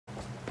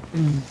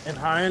In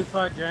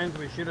hindsight, James,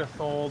 we should have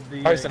sold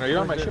the. Tyson, are you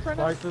on my ship right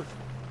now? Spices.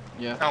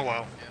 Yeah. Oh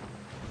well.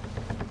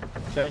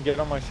 Can't get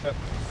on my ship.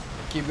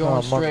 Keep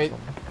going straight.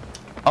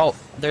 Oh,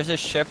 there's a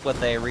ship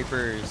with a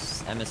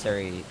Reaper's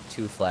Emissary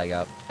 2 flag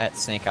up at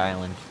Snake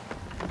Island.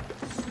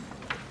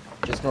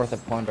 Just north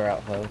of Plunder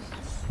Outpost.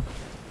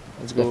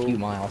 Let's It's go. a few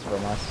miles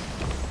from us.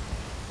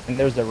 And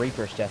there's the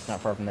Reaper's chest not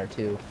far from there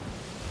too.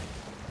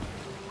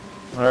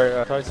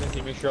 Alright, Tyson, can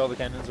you make sure all the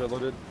cannons are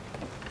loaded?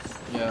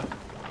 Yeah.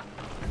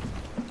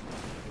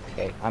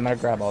 Okay, I'm gonna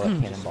grab all the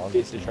cannonballs.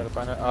 In case they try to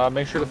find it.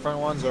 Make sure the front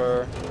ones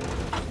are.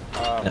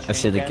 I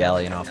see the chain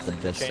galleon cannons, off the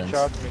chain distance.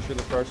 shots. Make sure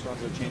the first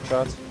ones are chain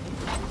shots.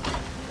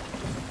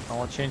 I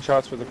want chain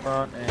shots for the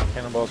front and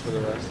cannonballs for the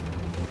rest.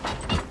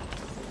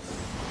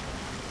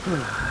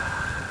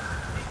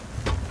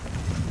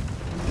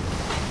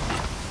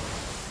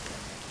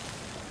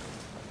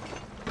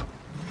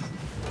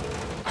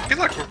 I feel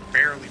like we're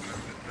barely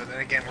moving, but then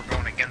again, we're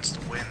going against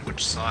the wind,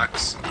 which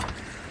sucks.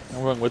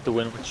 I'm going with the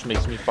wind, which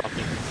makes me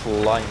fucking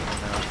flying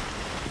now.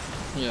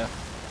 Yeah.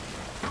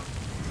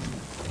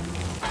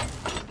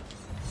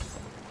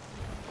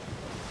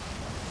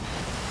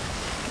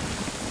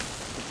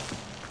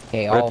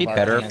 Okay, Would it all be of our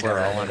better if cannons we're are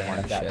all on loaded one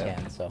at that ship?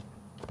 10, so.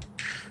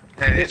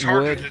 And it's It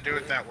harder would. to do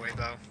it that way,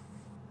 though.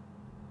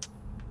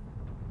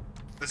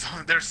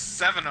 There's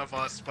 7 of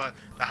us, but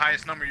the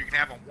highest number you can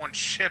have on one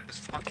ship is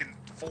fucking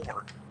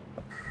 4.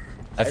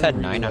 I've I had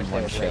really 9 on wish one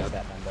they would ship. raise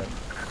that number.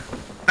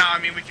 No, I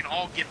mean we can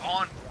all get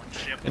on one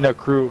ship. In a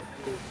crew.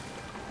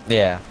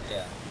 Yeah.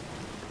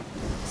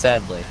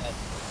 Sadly.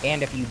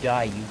 And if you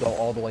die, you go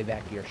all the way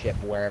back to your ship,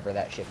 wherever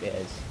that ship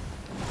is.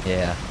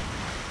 Yeah.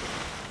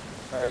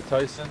 Alright,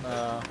 Tyson,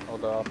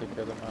 hold on, I'll take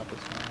care of the map.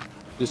 It's fine.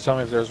 Just tell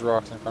me if there's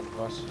rocks in front of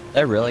us.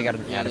 They really got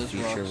to Yeah, add a there's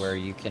feature rocks. where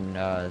you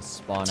can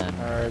spawn in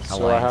Alright, so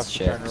I have alliance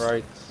to turn ships.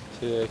 right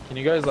to... Can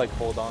you guys, like,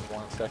 hold on for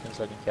 1 second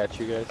so I can catch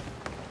you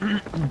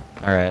guys?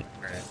 Alright.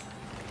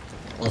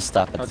 We'll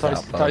stop at No, the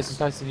Tyson, outpost.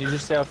 Tyson, you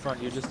just stay out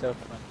front, you just stay out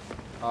front.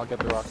 I'll get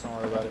the rocks, don't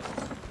worry about it.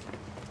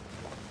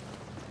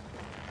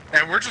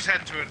 And we're just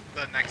heading to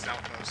the next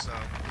outpost, so,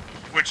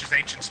 which is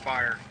Ancient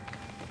Spire.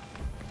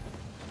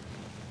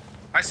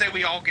 I say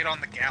we all get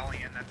on the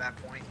galleon at that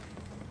point.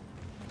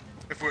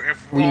 If we're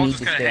We all need just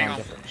to gonna stay hang on on.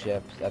 different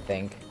ships, I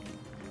think.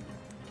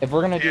 If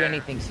we're gonna do Yeah.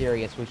 anything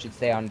serious, we should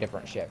stay on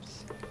different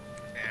ships.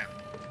 Yeah.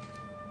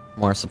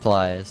 More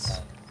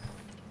supplies.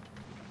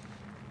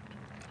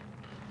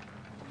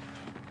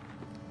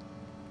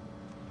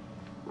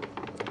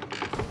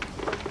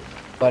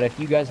 But if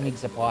you guys need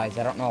supplies,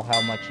 I don't know how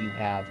much you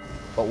have,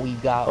 but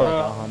we've got like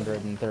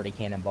 130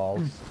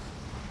 cannonballs.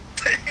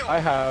 I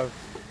have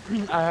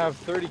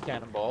 30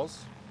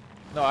 cannonballs.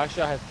 No,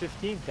 actually I have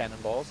 15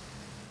 cannonballs.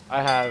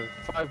 I have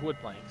 5 wood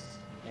planks,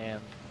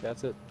 and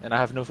that's it. And I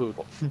have no food.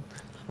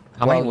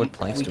 How many Well, wood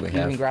planks do we You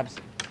can have?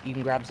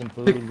 grab some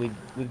food.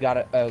 We've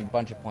got a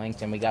bunch of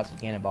planks, and we got some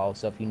cannonballs.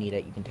 So if you need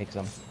it, you can take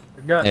some.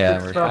 We've got Yeah,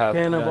 6 we're- stuff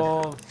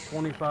cannonballs,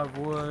 25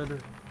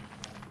 wood.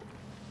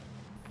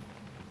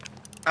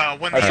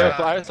 When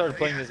I started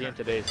playing this game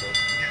today, so...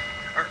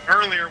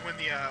 Earlier, when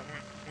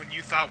when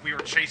you thought we were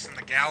chasing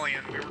the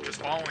galleon, we were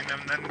just following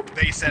them. And then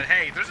they said,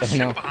 "Hey, there's a ship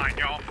No. behind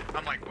y'all."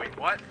 I'm like, "Wait,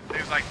 what?" They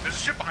was like, "There's a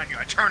ship behind you."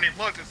 I turned and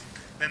looked.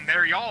 Then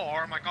there y'all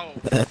are. I'm like, "Oh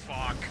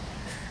fuck."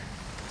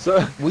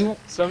 So, We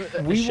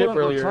we ship weren't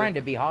earlier. trying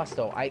to be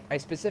hostile. I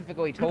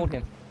specifically told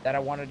him that I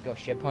wanted to go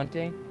ship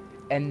hunting,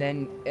 and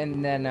then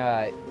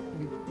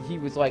he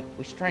was like,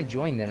 "We should try and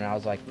join them." And I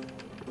was like,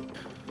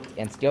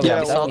 "And steal Yeah,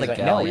 them." we saw He's the like,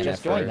 "No, galleon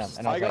just at join them." first.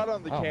 And I was got like,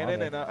 on the "Oh,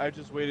 cannon okay." and I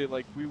just waited,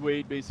 like, we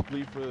wait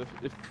basically for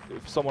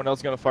if someone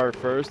else gonna fire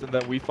first and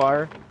then we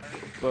fire.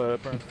 But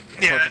apparently,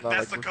 Yeah, apart from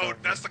that's that, the like, code.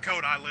 That's the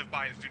code I live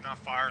by: is do not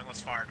fire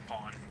unless fired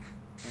upon.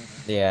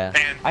 Yeah.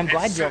 And I'm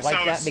glad so- you're like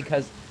so that as-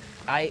 because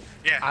I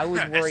yeah, was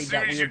as worried soon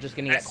that as we were you- just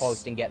gonna get as-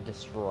 close and get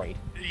destroyed.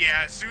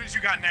 Yeah, as soon as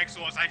you got next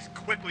to us, I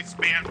quickly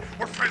spammed,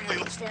 "We're friendly.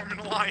 Let's form an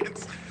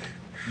alliance."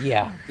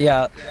 Yeah.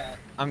 Yeah.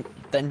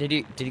 Then did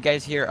you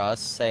guys hear us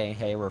say,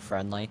 "Hey, we're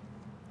friendly"?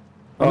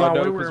 Oh, no,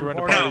 no, we were 'cause we're in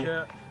in a party party.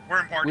 chat. We're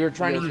in party. We were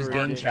trying to Yes, use we're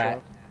game in chat.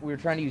 chat. We were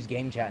trying to use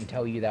game chat and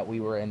tell you that we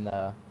were in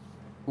the,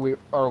 we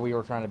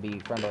were trying to be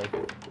friendly.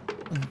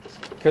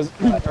 Because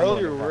Well,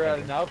 earlier we that's were at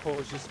okay. an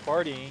outpost just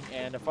partying,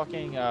 and a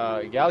fucking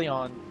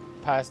galleon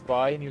passed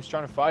by, and he was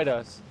trying to fight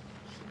us.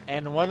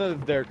 And one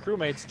of their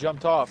crewmates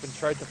jumped off and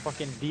tried to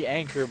fucking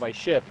de-anchor my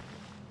ship.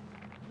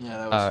 Yeah,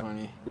 that was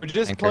funny. We're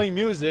just Anchor. playing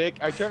music.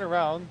 I turn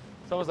around.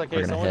 Someone's like, We're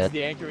 "Hey, gonna someone's hit.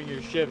 de-anchoring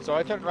your ship." So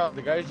I turn around.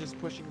 The guy's just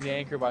pushing the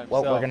anchor by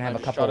himself. Well, we're gonna and have I a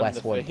just couple shot him in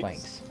less the wood face.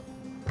 planks.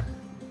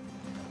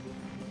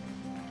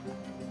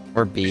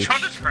 Or Did beach? y'all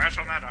just crash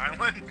on that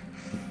island?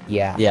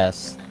 Yeah.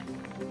 Yes.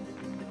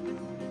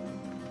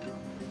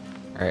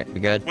 Alright, we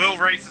good? We'll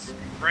raise the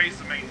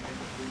main one.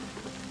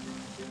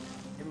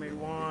 Give me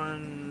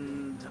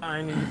one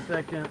tiny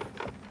second.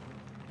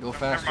 Go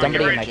fast. Never mind, Somebody in get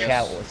my ready to-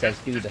 chat says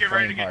just do the get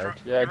ready to flame get heart.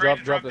 dro- Yeah, get ready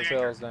to drop the anchor.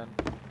 sails then.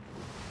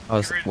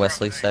 Oh, Get ready to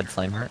Wesley drop the said anchor.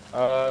 flame heart.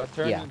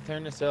 Turn Yeah.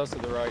 turn the sails to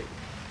the right.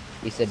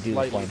 He said do the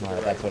Slightly flame to the heart.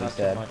 right, That's what he not too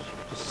said. much,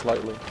 just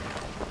slightly.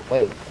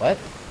 Wait, what?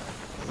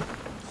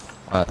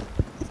 What?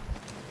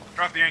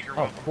 Drop the anchor,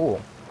 Will. Oh,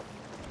 cool.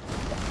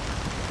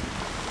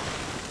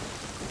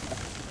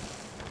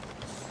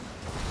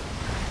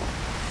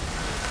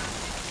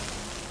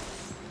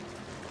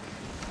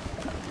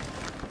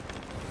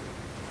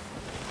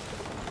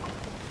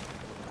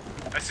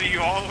 I see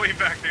you all the way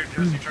back there,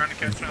 Jesse, trying to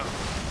catch up.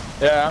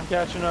 Yeah, I'm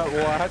catching up.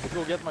 Well, I had to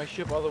go get my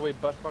ship all the way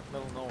buttfuck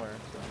middle of nowhere,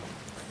 so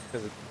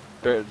because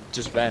it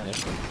just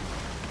vanished.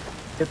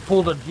 It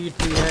pulled a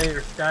GTA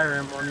or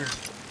Skyrim on you.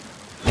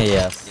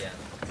 Yes. Yeah.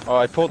 Oh,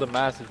 I pulled a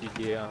massive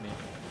GTA on me.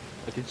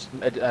 Like it's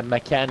a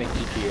mechanic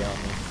GTA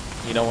on me.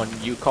 You know when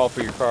you call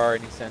for your car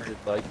and he sends it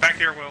like Back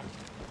here, Will.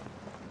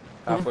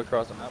 halfway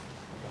across the map.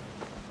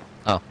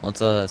 Oh, let's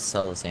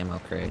sell this ammo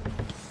crate.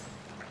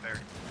 Right there.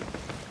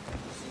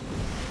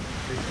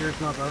 Are you sure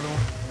it's not the other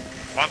one?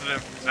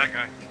 Positive. It's that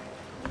guy.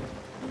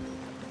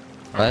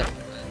 What?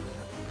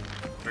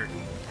 There.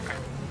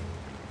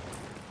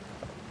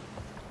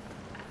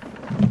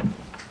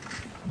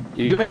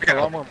 You make a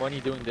lot more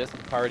money doing this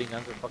than pirating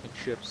other fucking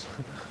ships.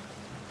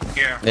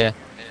 Yeah. Yeah.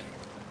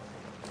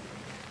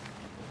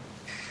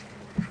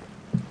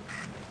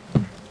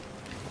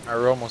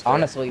 We're almost there.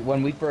 Honestly,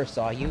 when we first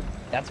saw you,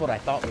 that's what I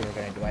thought we were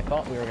gonna do. I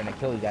thought we were gonna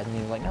kill you guys, and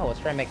he was like, "No, let's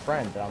try and make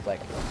friends." And I was like,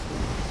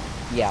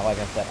 "Yeah, like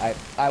I said,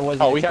 I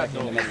wasn't Oh, we had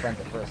expecting no to make lead. friends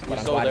at first, We but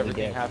I'm sold glad we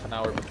everything did." half an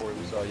hour before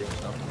we saw you.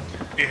 So.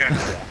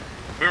 Yeah.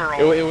 We were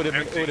all It would have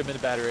empty. been a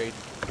bad raid.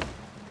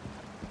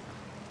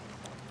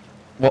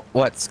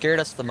 What scared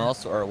us the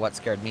most, or what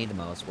scared me the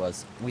most,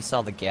 was we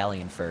saw the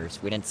galleon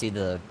first. We didn't see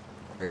the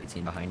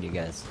team behind you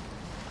guys.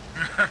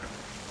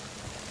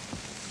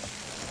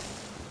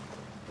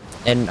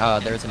 And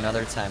there was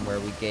another time where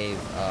we gave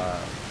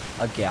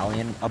a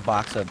galleon a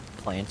box of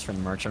plants from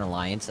the Merchant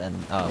Alliance, and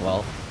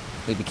well,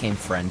 we became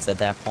friends at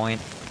that point.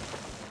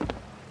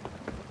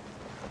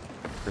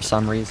 For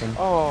some reason.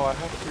 Oh, I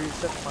have to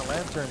reset my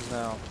lanterns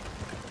now.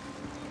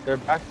 They're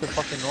back to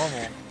fucking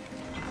normal.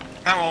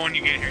 How well when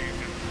you get here, you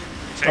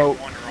can take Oh,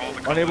 one or all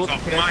the unable colors to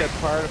off connect mine.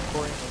 that part of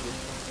core.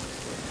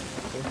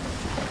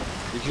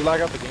 Did you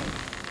lag out the game?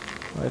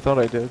 I thought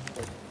I did.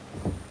 Yeah,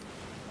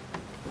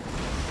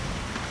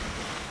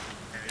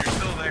 you're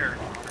still there.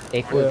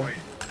 Hey, Clue, Wait.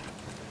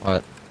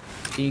 What?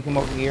 so you come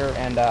over here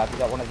and we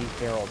got one of these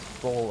barrels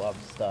full of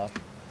stuff.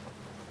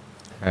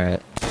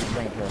 Alright.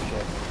 Bring it to our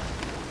ship.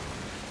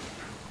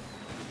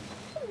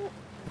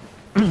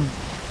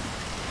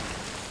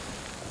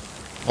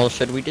 Well,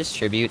 should we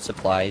distribute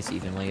supplies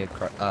evenly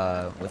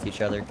with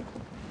each other?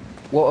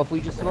 Well, if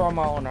we just throw them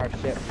all on our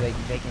ship, they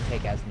can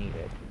take as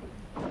needed.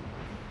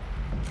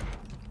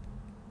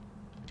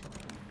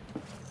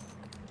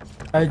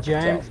 Hey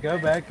James, go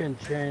back and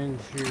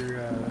change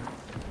your.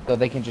 So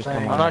they can just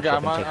come I'm on I'm our not, ship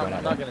I'm, and take I'm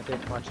whatever. not gonna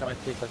take much. I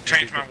might take like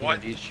Change maybe my what?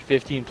 15 of each.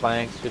 15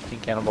 planks, 15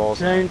 cannonballs.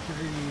 Change the.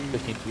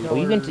 15 feet. Well,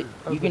 you can color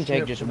of you the can take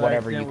ship just so that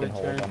whatever you can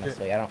accidentally hold. changed it.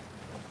 Honestly, I don't.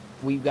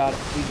 We've got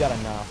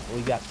enough.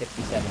 We've got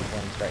 67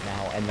 things right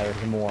now, and there's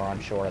more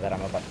on shore that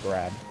I'm about to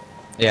grab.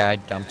 Yeah, I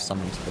dumped some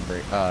into the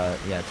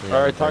yeah, to the Alright,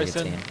 other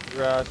Tyson, brigade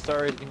team.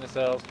 start raising the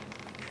cells.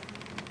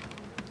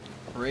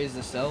 Raise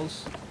the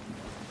cells.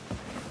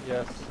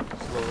 Yes,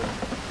 slowly.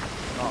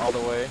 Not all the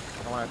way.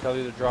 And when I tell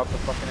you to drop the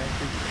fucking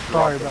entry,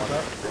 Sorry drop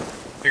about them.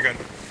 that. You're good.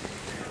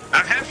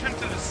 I'm half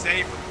tempted to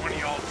say for one of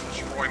y'all to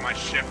destroy my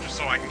ship just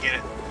so I can get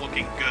it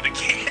looking good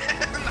again.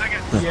 I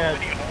got so Yeah,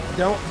 many holes.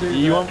 don't do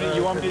You that. want me?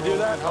 You want me to do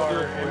that? I'll do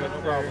Or it for you.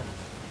 No problem.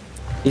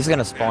 He's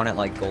gonna spawn at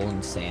like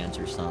Golden Sands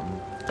or something.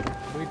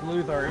 We'd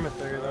lose our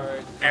emissary though.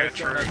 Alright, Yeah, Tyson,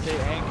 true. when I say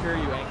anchor,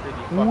 you anchor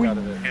the fuck out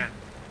of it. Yeah.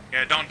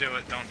 Yeah, don't do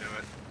it. Don't do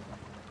it.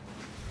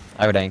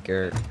 I would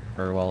anchor,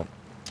 or well,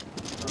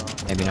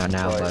 maybe not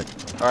now, Right.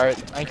 but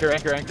Alright, anchor,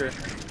 anchor, anchor.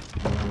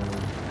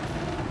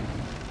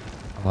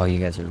 oh, you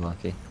guys are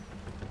lucky.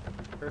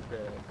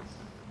 Perfect.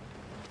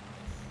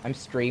 I'm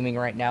streaming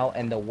right now,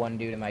 and the one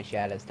dude in my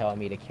chat is telling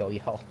me to kill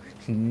y'all.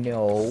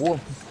 No.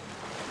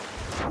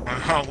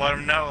 I'll let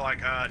them know,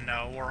 like,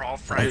 no, we're all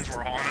friends.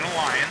 We're all in an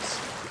alliance.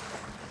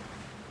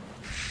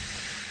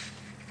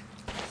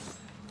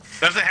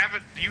 Does it have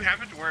it? Do you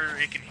have it to where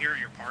it can hear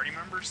your party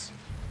members?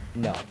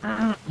 No.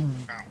 Oh.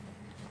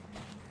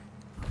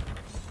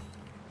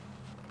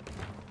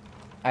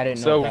 I didn't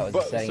know So, if that was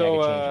but- a setting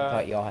so, I could change. I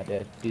thought y'all had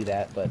to do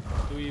that, but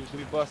Do we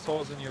bust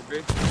holes in your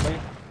bridge? Wait.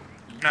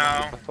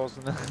 No. Bust holes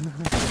in the...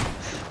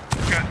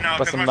 No, But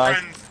because some my nice-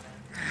 friend.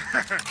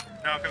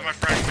 No, because my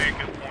friend made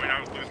a good point.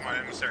 I would lose my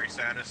emissary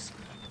status.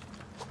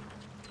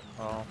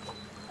 Oh.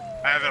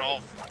 I have it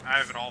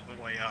all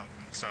the way up,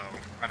 so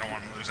I don't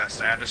want to lose that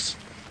status.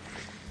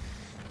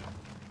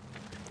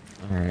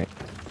 Alright.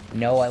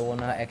 no, I will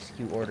not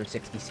execute Order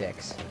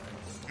 66.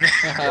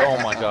 Oh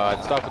my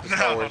god, stop with the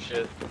Star Wars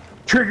shit.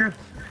 Trigger.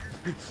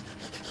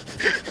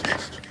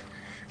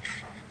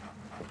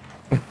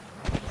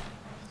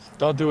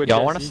 Don't do it,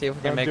 Y'all want to Jesse. see if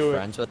we can Don't make do it.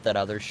 friends with that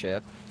other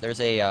ship? There's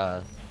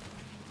a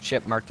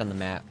ship marked on the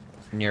map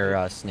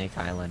near Snake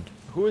Island.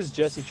 Who is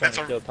Jesse trying That's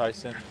to a- kill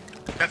Tyson?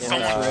 That's In,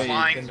 someone right. in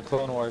flying. the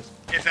Clone Wars.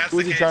 If that's Who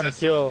the is he case, trying to that's-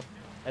 kill?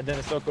 And then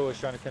Ahsoka was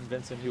trying to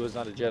convince him he was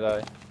not a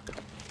Jedi.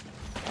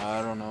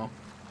 I don't know.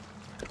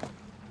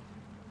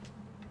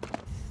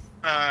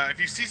 If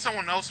you see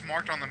someone else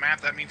marked on the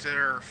map, that means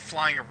they're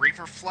flying a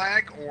Reaper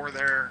flag, or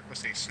they're,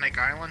 let's see, Snake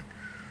Island?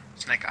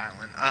 Snake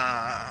Island,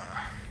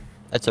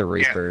 That's a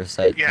Reaper,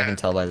 so I can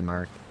tell by the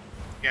mark.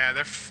 Yeah,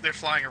 they're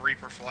flying a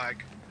Reaper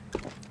flag.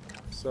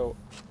 So,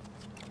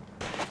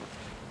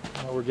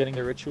 we're getting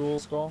the ritual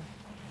skull?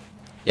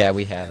 Yeah,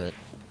 we have it.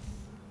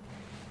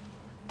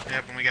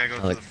 Yep, and we gotta go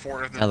to the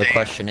Fort of the Now Damned. the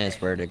question is,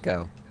 where to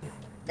go?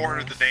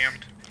 Fort of the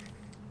Damned.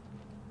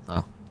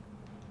 Oh.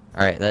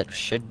 Alright, that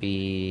should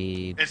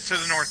be... It's to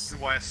the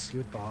northwest.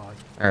 Goodbye.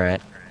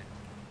 Alright.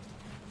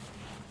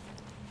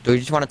 Do we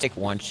just want to take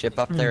one ship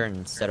up there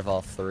instead of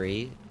all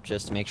three?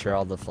 Just to make sure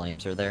all the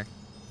flames are there?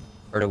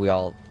 Or do we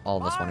all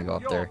of us want to go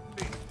up there?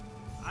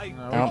 I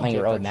don't think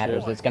it really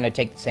matters. It's gonna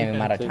take the same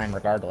amount of time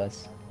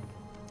regardless.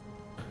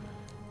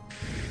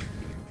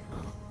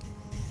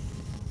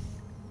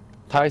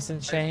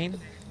 Tyson Shane,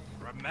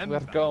 we're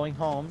going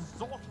home.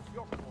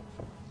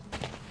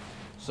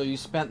 So you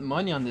spent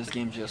money on this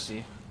game,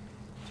 Jesse,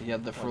 to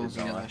get the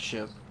frozen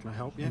ship. Can I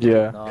help you?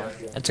 Yeah.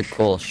 That's a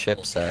cool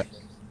ship set.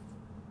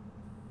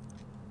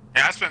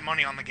 Yeah, I spent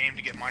money on the game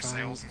to get my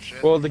sales and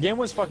shit. Well, the game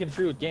was fucking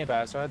free with Game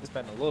Pass, so I had to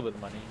spend a little bit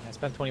of money. I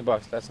spent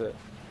 $20, that's it.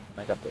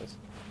 I got this.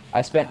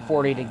 I spent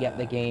 40 to get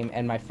the game,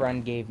 and my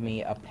friend gave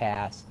me a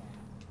pass.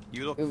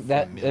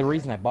 The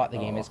reason I bought the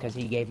game is because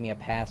he gave me a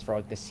pass for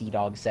like the Sea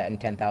Dog set and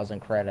 10,000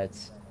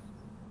 credits.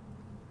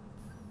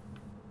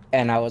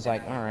 And I was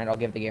like, all right, I'll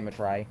give the game a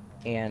try.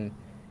 And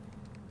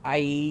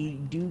I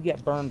do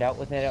get burned out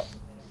with it,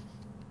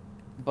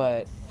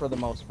 but for the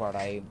most part,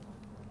 I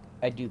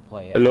do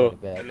play it Hello.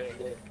 quite a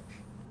bit.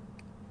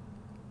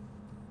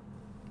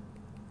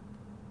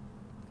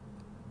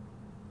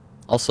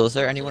 Also, is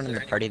there anyone in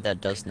the party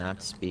that does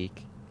not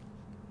speak?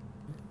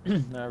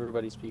 Now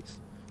everybody speaks.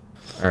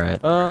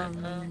 Alright.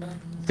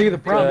 See, the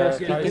problem is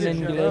Tyson,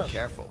 getting English.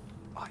 Careful.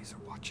 Eyes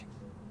are watching.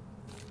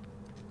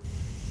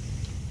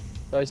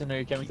 Tyson, are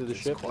you coming to the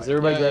ship? Is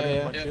everybody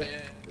grabbing one yeah, ship?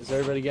 Is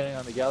everybody getting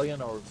on the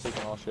galleon, or we're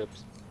taking all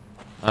ships?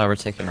 We're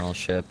taking all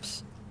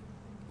ships.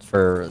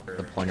 For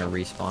the point of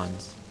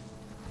respawns.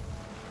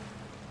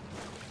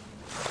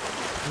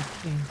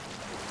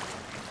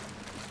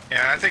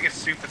 Yeah, I think it's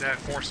stupid that it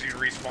forces you to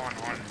respawn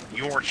on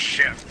your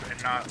ship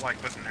and not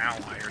like with an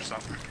ally or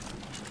something.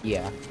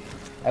 Yeah.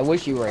 I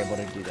wish you were able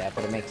to do that,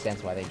 but it makes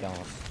sense why they don't.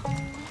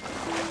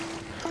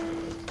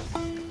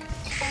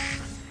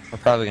 We're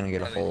probably gonna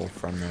get a hole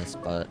from this,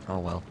 but oh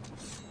well.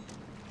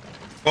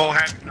 Well,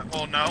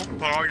 no,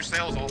 put all your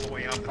sails all the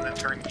way up and then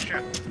turn the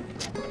ship.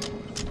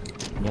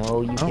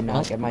 No, you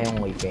cannot get my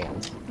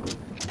OnlyFans.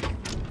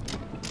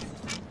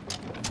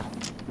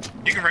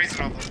 You can raise it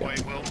all the way,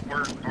 Will.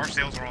 Our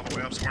sails are all the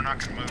way up, so we're not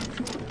gonna move.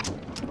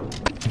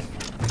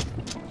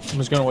 I'm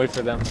just gonna wait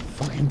for them to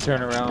fucking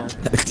turn around.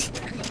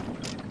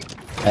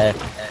 Alright,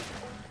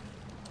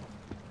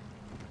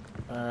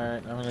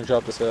 I'm gonna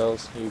drop the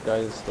sails. You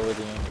guys lower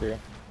the anchor.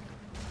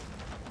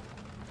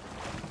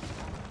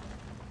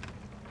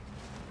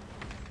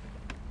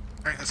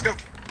 Alright, let's go.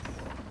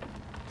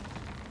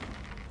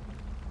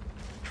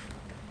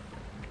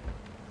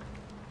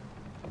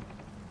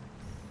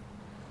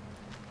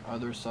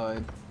 Other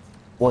side.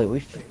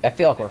 Boy, I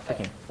feel like we're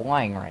freaking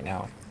flying right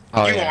now.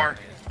 Oh, you yeah. are.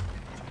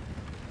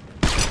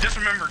 Just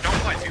remember, don't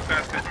fly too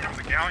fast because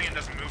the galleon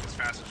doesn't move as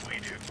fast as we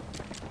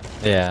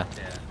do. Yeah.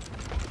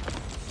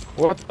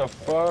 What the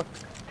fuck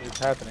is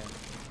happening?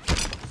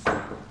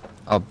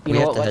 Oh, we You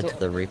know have to what, head let's- to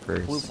the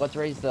Reapers. Let's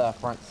raise the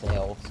front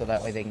sail so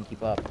that way they can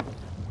keep up.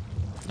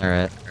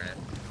 Alright.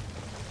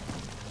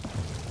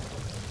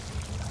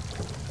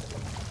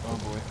 Oh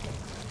boy.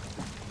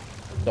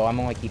 So I'm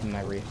only keeping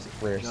my rear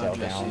sail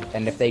down,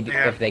 and if they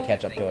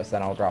catch up to us,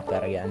 then I'll drop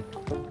that again.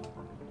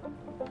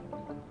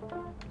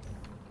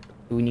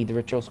 Do we need the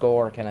ritual skull,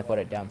 or can I put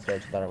it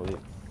downstairs so that we? Put it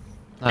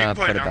by the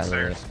way.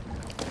 downstairs.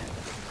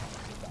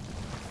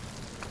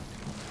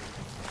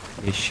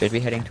 We should be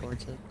heading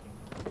towards it.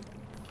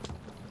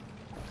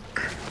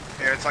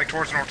 Yeah, it's like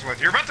towards northwest.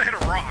 You're about to hit a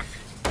rock.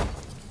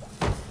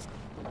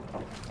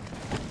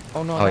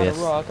 Oh no, Oh, not yes.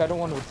 a rock! I don't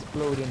want to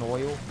explode in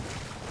oil.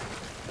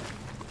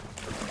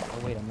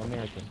 Oh wait, I'm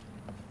American.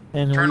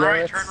 And Turn we are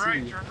right, at turn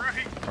right, sea. turn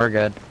right. We're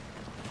good.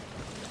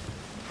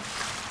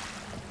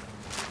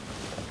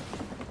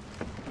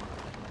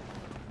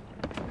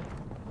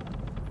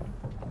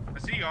 I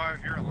see you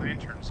have your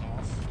lanterns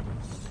off.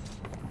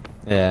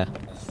 Yeah.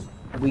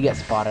 We get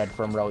spotted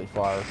from really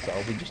far, so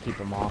we just keep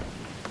them off.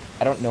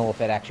 I don't know if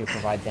it actually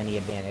provides any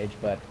advantage,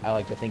 but I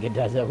like to think it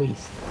does at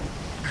least.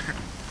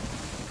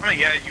 I mean,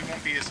 yeah, you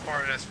won't be as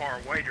far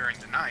away during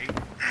the night.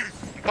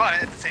 But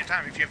at the same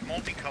time, if you have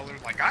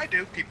multicolored like I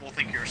do, people will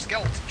think you're a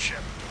skeleton ship.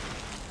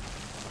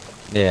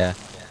 Yeah.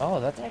 Oh,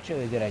 that's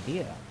actually a good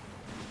idea.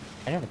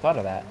 I never thought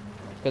of that.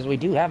 Because we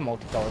do have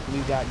multicolors.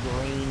 We've got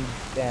green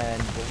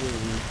and blue.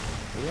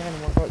 Do we have any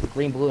more colors?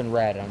 Green, blue, and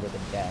red under the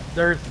deck.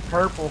 There's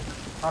purple.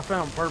 I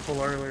found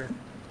purple earlier.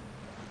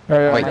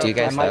 Wait, do you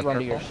guys I might have run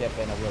to your purple? ship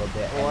in a little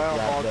bit and Well,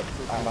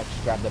 I might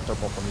just grab the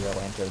purple from your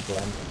lantern,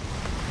 Glenn.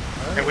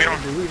 And we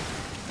don't. Do we?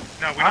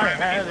 No, we don't I have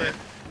had any lit. it.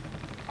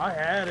 I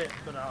had it,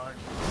 but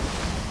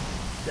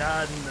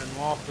died and then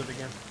lost it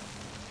again.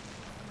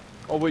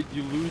 Oh wait,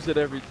 you lose it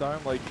every time?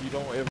 Like you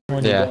don't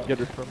ever Yeah. get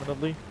it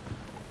permanently?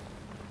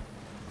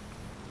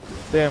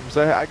 Damn,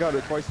 so I got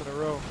it twice in a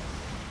row.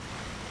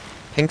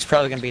 Pink's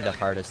probably gonna be the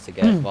hardest to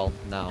get. Well,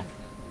 no.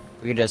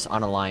 We can just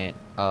unalliant,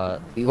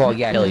 Well,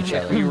 yeah, kill each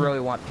if other. you really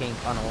want pink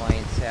on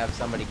alliance, have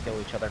somebody kill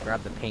each other,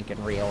 grab the pink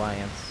and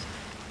re-alliance.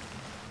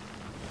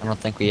 I don't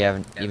think we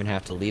even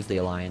have to leave the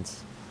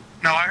alliance.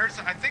 No, I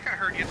think I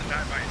heard you have to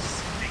die by a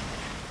snake.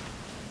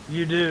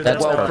 You do.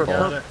 That's what I purple.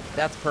 got it.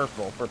 That's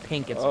purple. For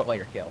pink, it's Oh.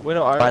 player kill. Wait,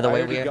 no, By the I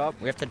way, already got,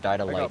 we have to die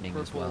to I got lightning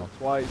as purple well.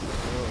 twice in a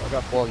row. I got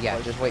Well, purple yeah,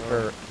 twice just in a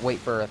row. wait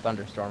for a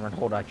thunderstorm and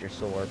hold out your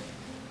sword.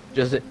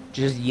 Just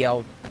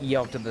yell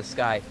to the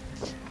sky.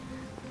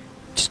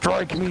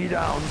 Strike me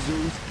down,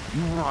 Zeus.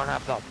 You don't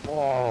have the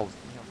balls.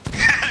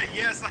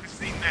 Yes, I've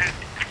seen that.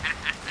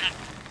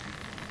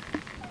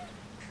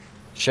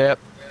 Ship.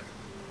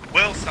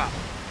 Will stop.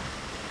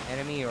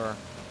 Enemy or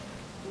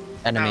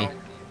Enemy. No.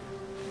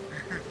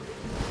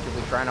 should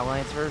we try an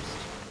alliance first?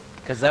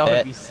 Cause that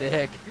would be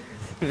sick.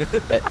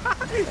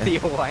 The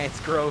alliance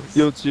grows.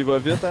 Yo, tu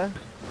vas vite, hein?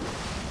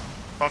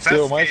 Well, if that's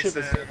Yo, the my case, ship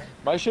is then-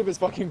 my ship is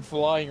fucking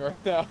flying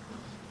right now.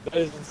 That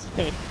is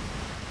insane.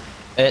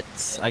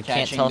 I can't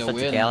Catching tell if the it's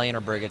a wind. galleon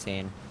or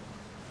brigantine.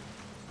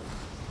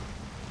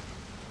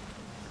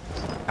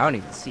 I don't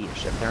even see a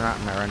ship. They're not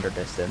in my render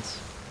distance.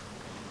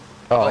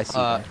 Oh, I see.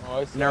 them. Oh,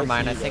 I see, Never I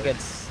mind. see I you think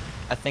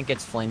guys.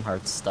 it's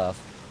Flameheart's stuff.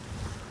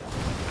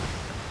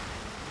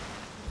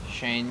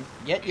 Shane,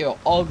 get your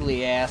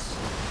ugly ass.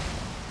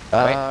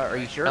 Are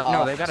you sure? Oh,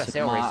 No, they've got a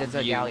sail race. smart It's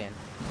a view. galleon.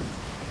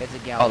 It's a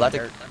galleon. Oh, that's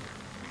They're-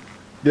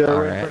 Yeah, right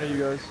Alright. in front of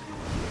you guys.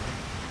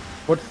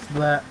 What's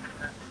that?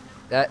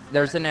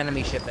 there's an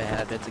enemy ship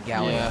ahead. It's a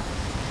galleon. Yeah.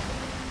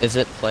 Is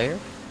it player?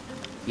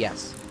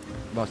 Yes,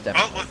 most Well,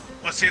 definitely.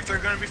 let's see if they're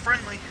going to be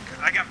friendly.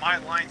 I got my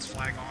alliance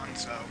flag on,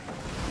 so.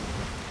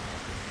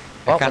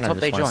 Well, I kind let's of hope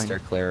they just want to join.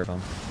 steer clear of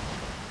them.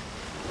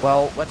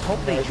 Well, let's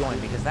hope they join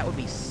because that would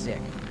be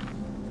sick.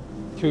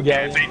 2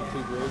 Yeah, galleons, if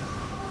 2 grids.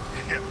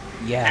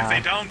 Yeah, if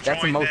they don't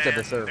that's join, most then of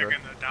the server. they're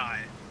going to die.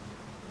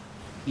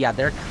 Yeah,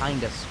 they're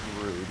kind of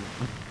screwed.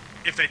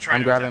 If they try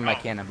I'm to grabbing my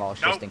attack-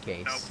 cannonballs nope, just in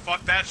case. No,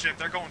 fuck that shit.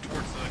 They're going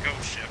towards the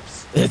ghost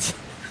ships. It's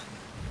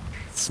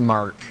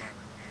smart.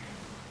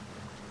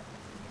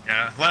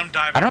 Yeah, let them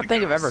dive. I don't into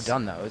think I've ever ghosts.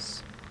 done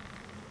those.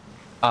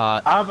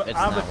 I've it's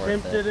not worth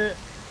attempted it. it,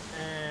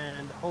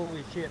 and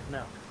holy shit,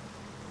 no.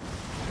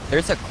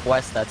 There's a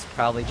quest that's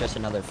probably just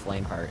another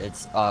Flameheart.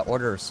 It's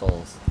Order of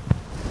Souls.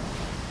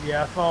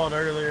 Yeah, I saw it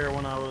earlier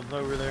when I was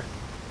over there.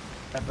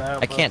 At the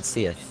I can't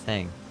see a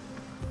thing.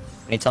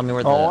 Can you tell me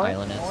where the Oh,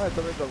 island is?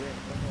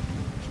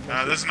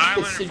 There's an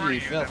island in City front of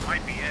you. fell. That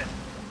might be it.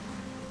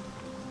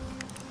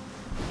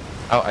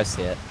 Oh, I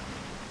see it.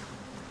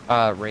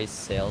 Raise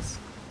sails.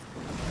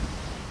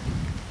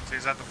 See,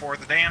 is that the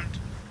Fourth of the Damned?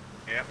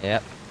 Yep.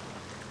 Yep.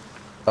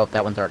 Oh,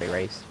 that one's already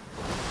raced.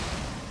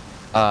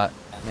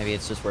 Maybe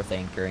it's just worth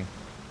anchoring.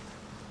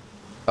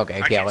 Okay, I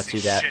yeah, can't let's see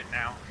do that. shit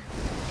now.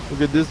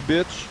 Look at this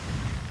bitch.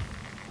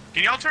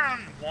 Can y'all turn on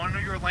one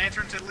of your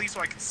lanterns at least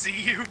so I can see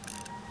you?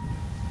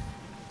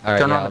 All right,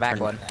 Turn yeah, on the I'll back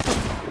one.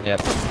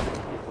 Yep.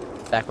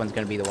 Back one's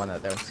gonna be the one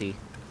that they'll see.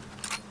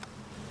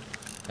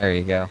 There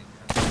you go.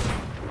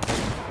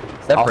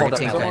 Is that I'll hold up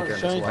brigantine my going? lantern.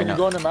 Shane, Why can you not?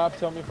 go on the map?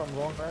 Tell me if I'm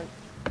going right.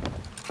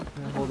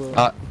 Yeah, hold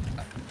up.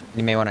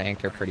 You may want to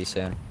anchor pretty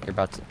soon. You're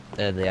about to.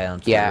 The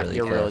island's Yeah, really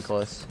you're close. really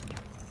close.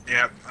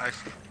 Yep.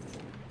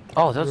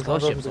 Oh, those Just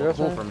ghost hold up ships to look the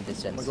cool left from a Am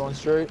distance. I going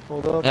straight?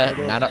 Hold up. Yeah,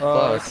 hold not up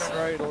close. Turn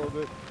right a little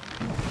bit.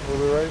 A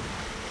little bit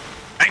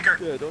right. Anchor.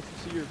 Yeah, don't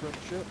you see your grim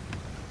ship?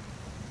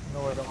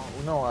 No, I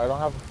don't. No, I don't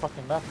have a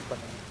fucking map in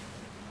front of me.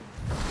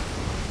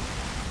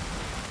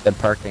 Good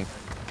parking.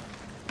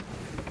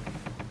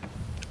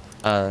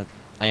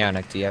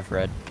 Ionic, do you have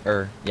red?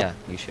 Or, yeah,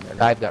 you should have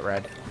red. I've got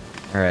red.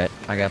 Alright,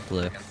 I got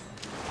blue.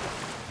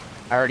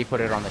 I already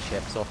put it on the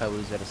ship, so if I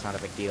lose it, it's not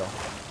a big deal.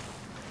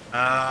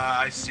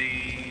 I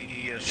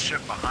see a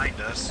ship behind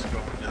us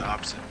going to the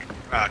opposite,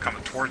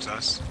 coming towards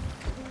us.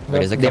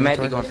 Wait, is it They coming might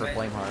be towards going us?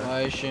 for Flameheart.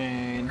 Bye,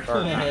 Shane.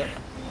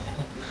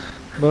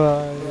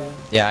 Bye.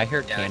 Yeah, I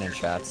heard cannon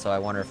shots, so I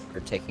wonder if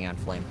they're taking on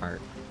Flameheart.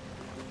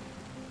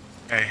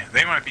 Hey,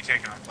 they might be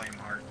taking on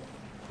Flameheart.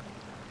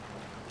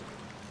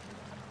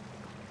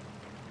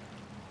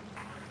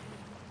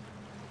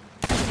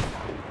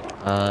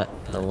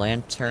 The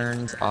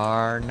lanterns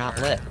are not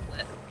lit.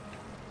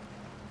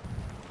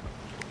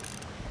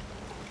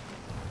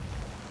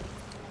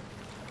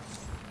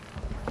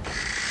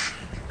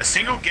 A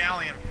single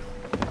galleon.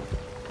 Did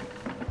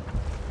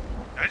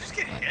I just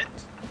get hit?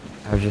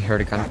 I just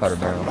heard a gunpowder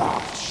barrel.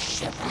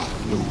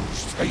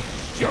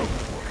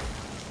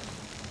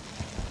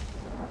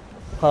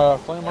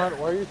 Flameheart,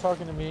 why are you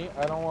talking to me?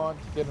 I don't want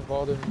to get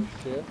involved in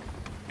this shit.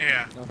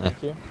 Yeah. No,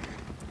 thank you.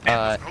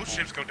 Man, those ghost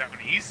ships go down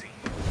easy.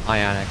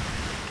 Ionic.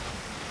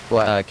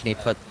 What? Can you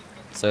put...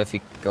 So if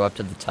you go up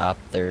to the top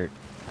there,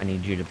 I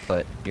need you to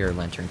put your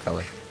lantern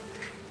color.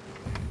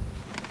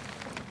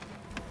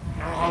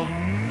 I'll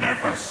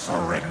never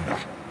surrender.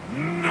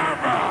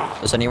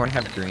 Never! Does anyone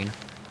have green?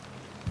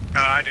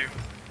 I do.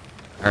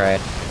 Alright,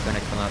 we're gonna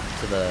come up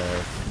to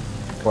the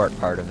port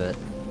part of it.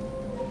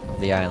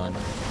 The island.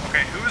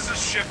 Okay, who is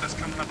this ship that's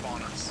coming up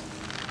on us?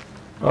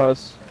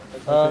 Us.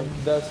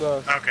 That's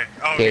us. Okay.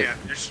 Oh Okay.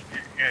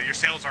 yeah, your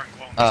sails aren't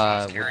glowing. So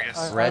I was curious.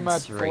 I'm Red's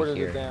at right port of the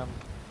here. dam.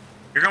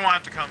 You're gonna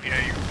want to come.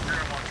 Yeah, you're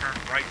gonna want to turn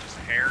right just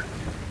a hair,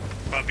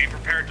 but be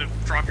prepared to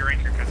drop your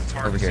anchor because it's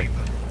hard Over to here.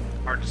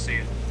 see. Hard to see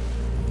it.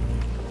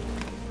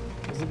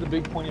 Is it the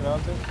big pointy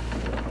mountain?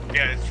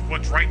 Yeah, it's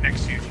what's right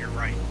next to you if you're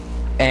right.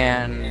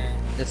 And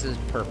this is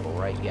purple,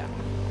 right? Yeah.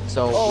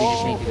 So we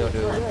just need to go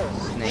to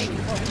Snake,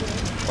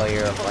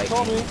 Player of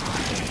Lightning.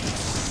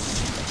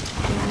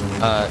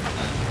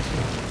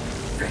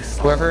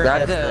 Whoever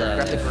Grab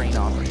has the green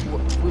off.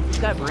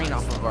 We've got green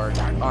off of our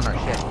on our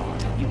ship.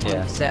 You can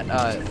Yeah. set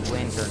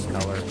lantern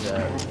color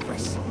to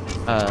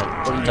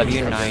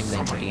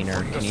W9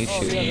 Diener, can you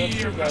shoot Yeah, me?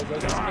 that's you guys. I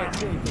just can't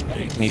see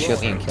anything. Can you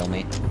shoot me and kill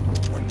me?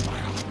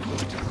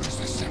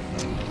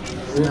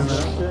 Where's the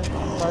anchor,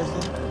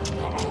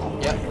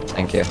 Tyson?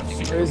 Thank you.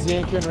 Where's the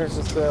anchor and where's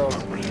the sails?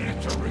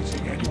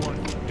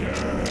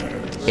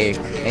 Okay,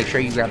 make sure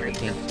you grab the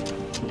pink.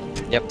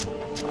 Yep.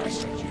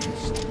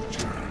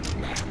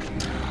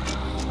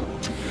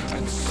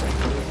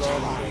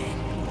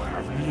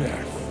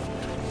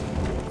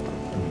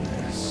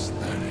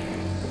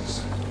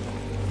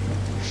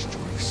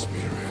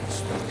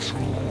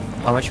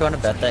 How much you want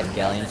to bet that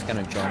Galleon's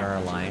gonna join our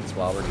alliance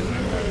while we're doing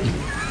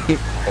it?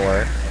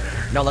 Or,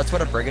 no, that's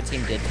what a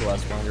brigantine did to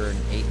us when we were an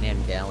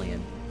 8-man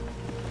galleon.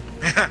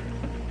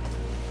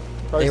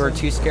 They were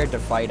too scared to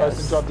fight Tyson,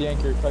 us, drop the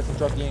anchor. Tyson,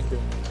 drop the anchor.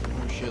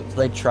 Oh shit. so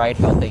they tried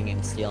helping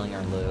and stealing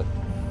our loot.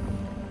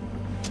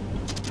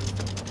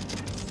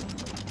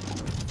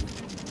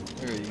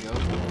 There you go.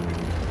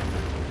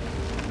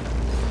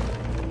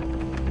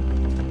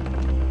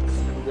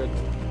 We're good.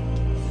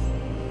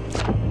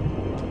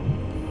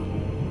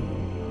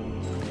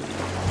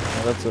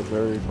 Oh, that's a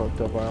very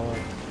fucked up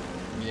island.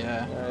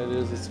 Yeah. Yeah, it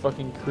is. It's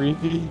fucking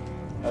creepy.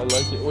 I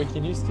like it. Wait,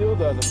 can you steal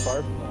the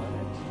fire from the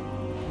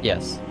island?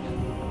 Yes.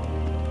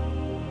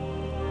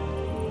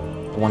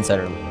 The ones that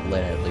are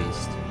lit, at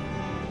least.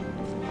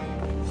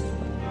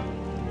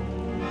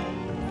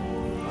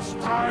 It's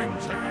time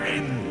to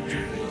end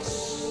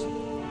this.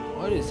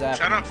 What is that?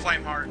 Shut up,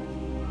 Flameheart.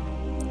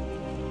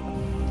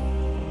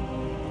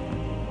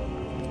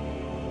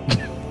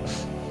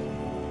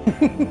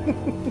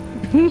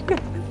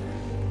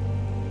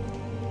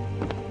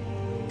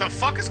 The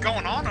fuck is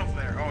going on over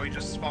there? Oh, he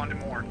just spawned in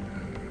more.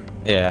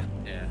 Yeah.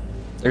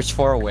 There's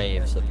 4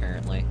 waves,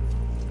 apparently.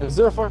 Is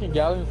there a fucking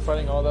galleon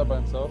fighting all that by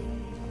himself?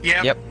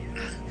 Yeah. Yep.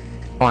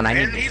 Come on, I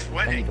And need he's to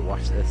winning.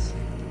 watch this.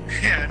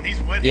 Yeah, and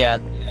he's winning. Yeah,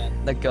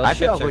 the ghost I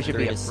feel ships like we are should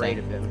be 3 to afraid sink.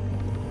 of him.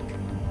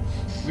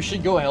 We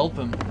should go help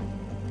him.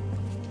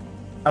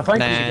 I think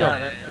Nah. he's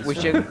got it.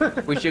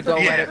 We should go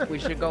Yeah.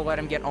 let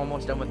him get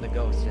almost done with the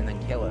ghost and then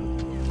kill him.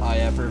 Oh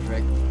yeah,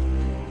 perfect.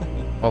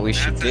 What we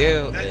should That's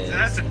do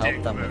that's is a help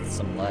dick them move. with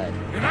some lead.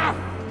 Enough!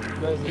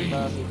 That is a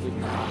massive big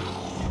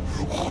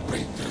You will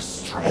be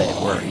destroyed. That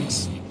it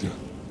works.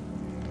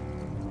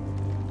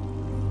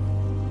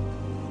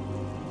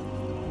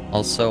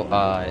 Also,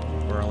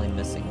 we're only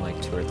missing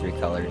like 2 or 3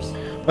 colors.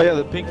 Oh yeah,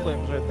 the pink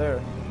flame's right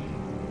there.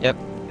 Yep.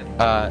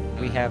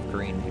 We have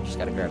green. We just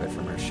gotta grab it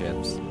from our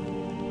ships.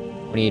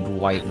 We need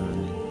white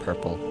and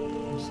purple.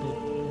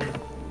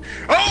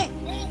 Oh!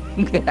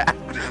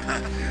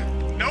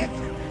 Nope.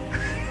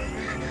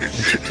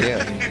 What you do?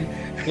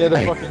 Yeah,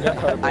 the fucking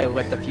gunfire. I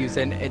lit the fuse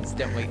and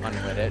instantly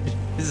unlit it.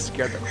 This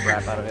scared the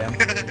crap out of him.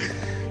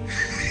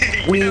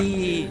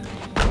 We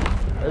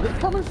Are they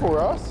coming for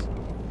us?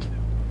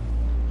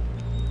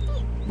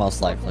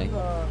 most likely.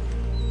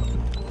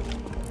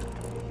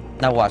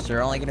 Now watch,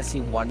 they're only gonna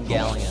see 1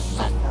 galleon,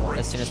 and then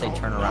as soon as they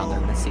turn around, they're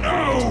gonna see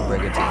 2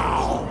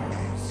 brigantines.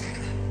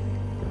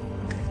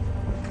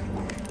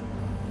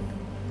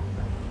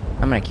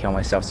 I'm gonna kill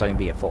myself so I can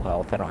be at full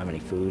health. I don't have any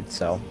food,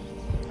 so.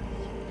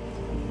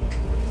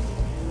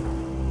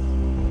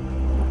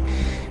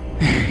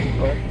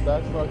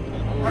 That's fucking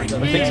annoying.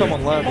 I think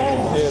someone left.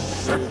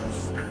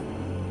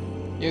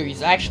 Yo,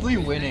 he's actually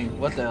winning.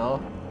 What the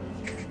hell?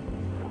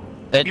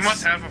 He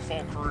must have a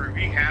full crew.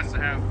 He has to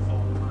have a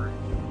full crew.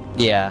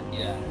 Yeah.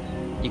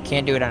 You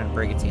can't do it on a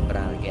brigantine, but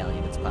on a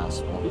galleon it's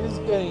possible. He's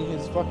getting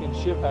his fucking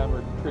ship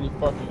hammered pretty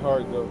fucking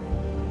hard though.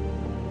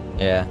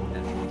 Yeah.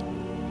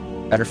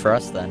 Better for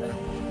us then.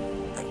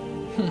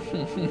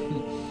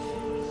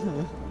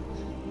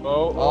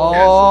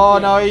 Oh,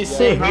 no, he's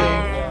sinking.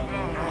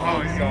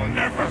 He's on.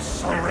 Never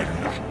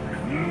surrender.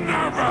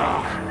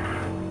 Never.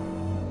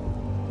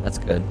 That's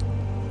good.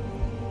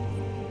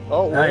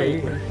 Oh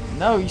wait. Hey,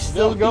 No, he's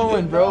still No, he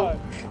going, did bro. not.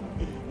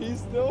 He's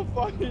still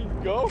fucking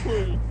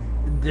going.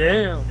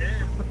 damn.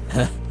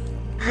 Oh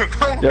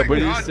Yeah, my but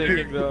he's God, sinking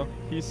dude. though.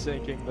 He's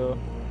sinking though.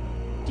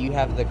 Do you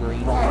have the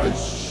green? I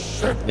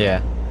said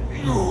Yeah.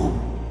 you.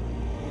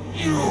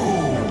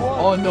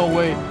 Oh, no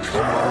way.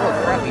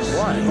 Oh crap, we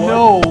won.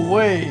 No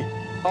way.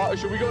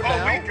 Should we go Oh,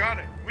 now? we got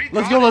it.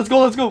 Let's go, let's go,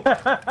 let's go.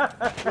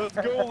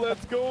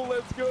 Let's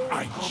go.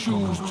 I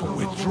choose to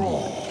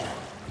withdraw.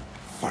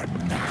 for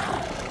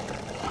now.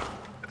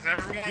 Does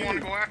everyone want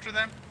to go after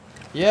them?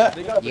 Yeah.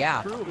 They got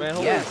Yeah. the crew, man.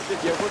 Holy Yes.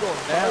 shit, yeah, we're going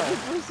now.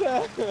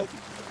 100%.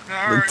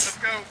 Alright, let's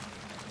go.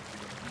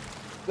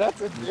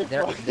 That's a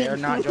They're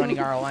not joining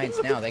our alliance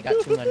now. They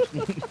got too much.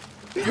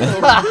 We're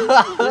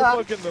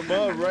fucking them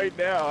up right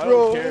now. I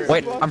don't care.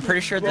 Wait, I'm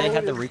pretty sure they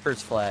had the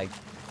Reaper's flag.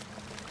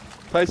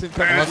 Tyson,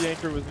 come to the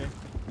anchor with me.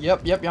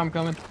 Yep, I'm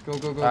coming. Go,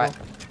 go, go, Alright. go.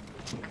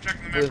 I'm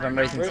checking the Believe map I'm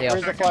right raising now. sail.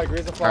 Raise the flag,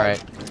 raise the flag.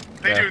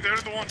 Alright. They do, they're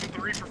the ones with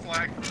the Reaper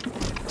flag.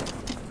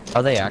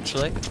 Are they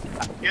actually?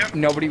 Yep.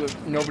 Nobody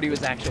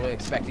was actually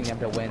expecting them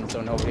to win,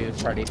 so nobody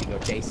was ready to go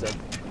chase them.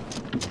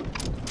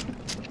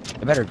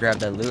 I better grab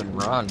that loot and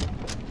run.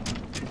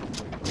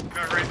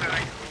 Gotta raise that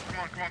anchor.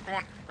 Come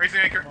on. Raise the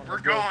anchor. We're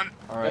gone.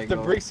 Alright, If the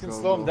go, brakes can go,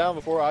 slow them go. down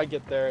before I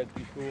get there, it'd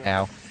be cool.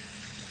 Ow.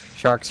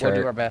 Sharks We'll do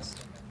our hurt.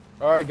 best.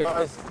 Alright,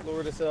 guys,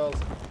 lower the sails.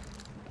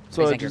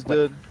 So Raise I anchor just quick.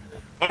 did.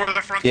 Lower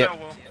the front Yep. sail,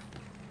 Will.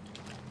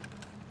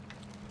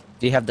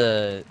 Do you have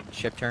the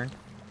ship turn?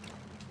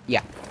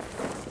 Yeah.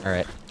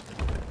 Alright.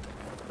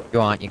 If you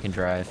want, you can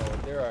drive.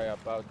 Oh, there I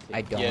about to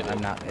I don't. get it. I'm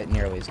not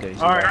nearly as good as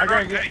you. Alright, are. I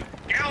gotta Turn get. right.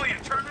 Hey, Galleon,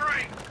 turn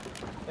right.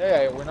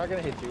 Yeah, we're not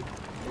gonna hit you.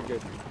 You're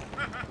good.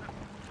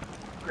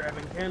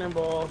 Grabbing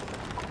cannonballs.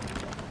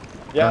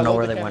 I Yeah, don't know load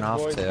where the they went off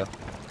cannons, boys.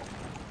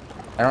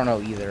 to. I don't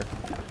know either.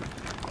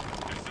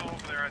 They're still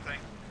over there, I think.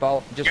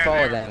 Just Yeah, follow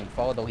there. them.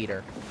 Follow the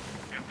leader.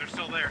 Yep, they're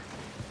still there.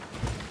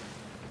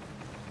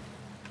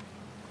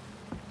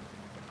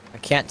 I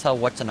can't tell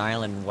what's an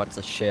island and what's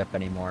a ship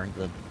anymore.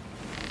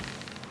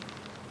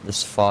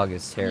 This fog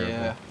is terrible.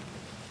 Yeah.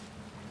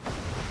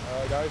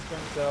 Guys, turn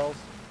sails.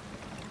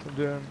 I'm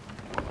doing.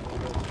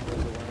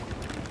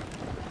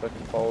 I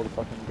can follow the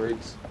fucking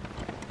brakes.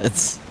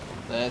 It's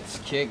Let's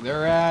kick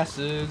their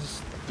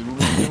asses.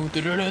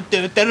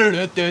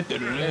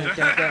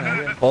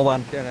 hold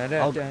on.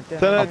 I'll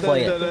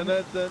play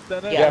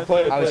it. Yeah,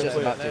 play it. I was play it, just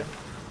play about it. to.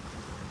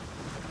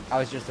 I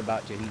was just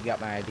about to. He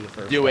got my idea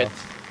first. Do though. it.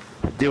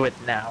 Do it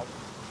now.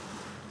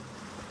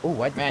 Ooh,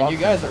 what? Man, you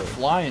guys are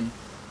flying.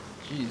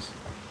 Jeez.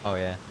 Oh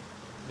yeah.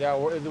 Yeah,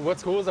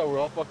 what's cool is that we're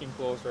all fucking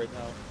close right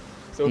now.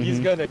 So he's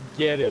Mhm. gonna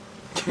get it.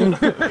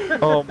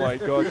 Oh my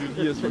god, dude,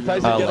 he is. Tyson,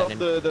 get off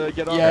Lennon.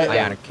 get off. Yeah, the-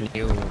 Ayana, can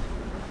you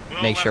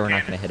Will, make sure we're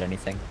left not gonna hit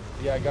anything?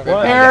 Yeah, I got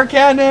Air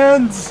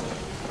cannons!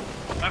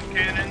 cannon. Left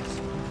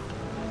cannons.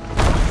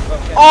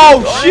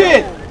 Oh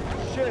shit!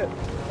 Shit!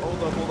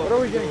 Hold up. What are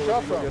we getting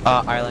shot from?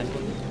 Island.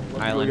 Let's go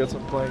Island. get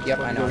some planks. Yep,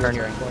 Let's I go know. get Turn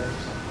some your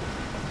planks.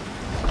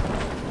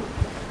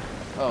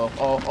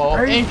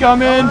 Oh,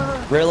 incoming!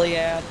 Really,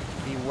 Ad?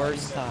 The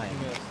worst time.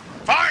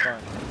 Fire!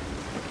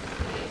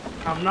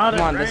 I'm not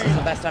Come at on, this is range.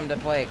 the best time to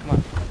play. Come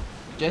on.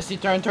 Jesse,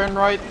 turn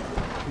right.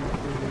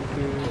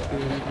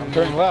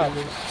 Turn left.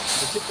 The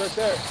ship's right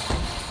there.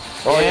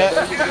 Oh yeah.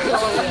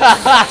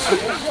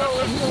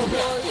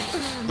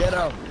 Get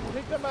him.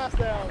 Take the mast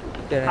down.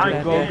 Go.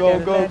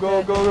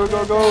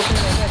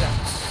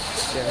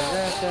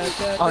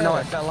 Oh no,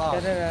 I fell off.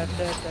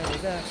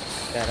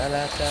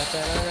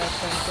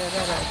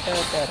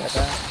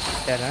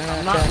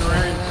 I'm not in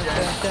range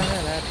yet.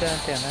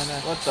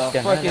 What the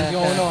fuck is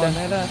going on?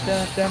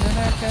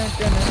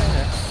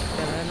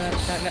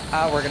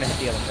 Ah, we're gonna hit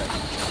the other side.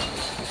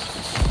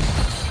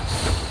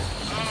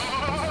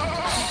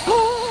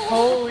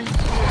 Holy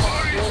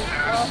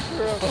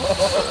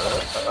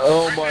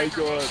Oh my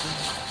god.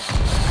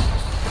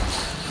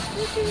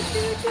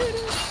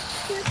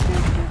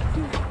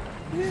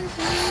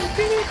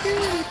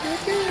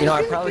 You know,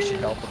 I probably should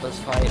help with this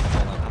fight.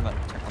 Hold on,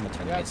 I'm gonna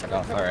turn the music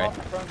off. Alright.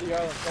 In front of the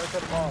island. Gotta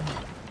cut them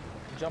off.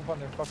 Jump on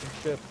their fucking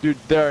ship. Dude,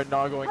 they're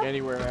not going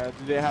anywhere, man.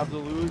 Do they have the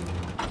loot?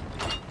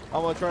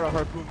 I'm gonna try to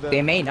harpoon them.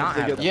 They may not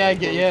have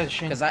Yeah,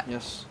 Shane. 'Cause I-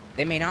 Yes.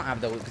 They may not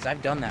have those because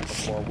I've done that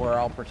before, where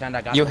I'll pretend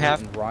I got You the have-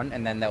 loot and run,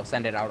 and then they'll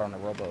send it out on a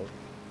rowboat.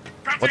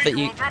 Drop What the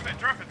the anchor, e- Will.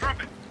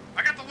 Drop it.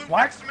 I got the loot What?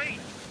 next to me.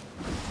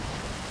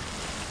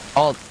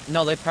 Oh,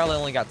 no, they probably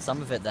only got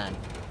some of it then.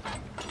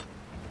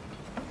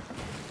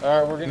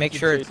 Alright, we're gonna Make keep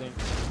sure chasing.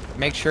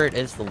 Make sure it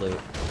is the loot.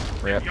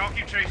 Rip. Y'all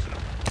keep chasing them.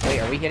 Wait,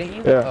 are we hitting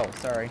you? Yeah. Oh,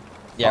 sorry.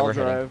 Yeah, I'll we're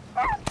hitting. drive.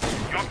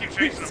 Y'all keep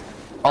chasing them.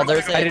 Oh,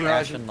 there's I a didn't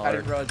realize Ashen I Lord.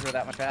 didn't realize we're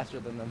that much faster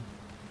than them.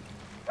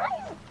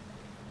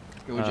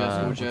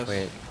 Go, Jess.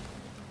 Wait.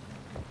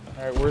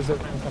 Alright, where's the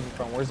wind coming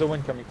from? Where's the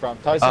wind coming from?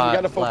 Tyson, we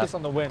gotta focus left.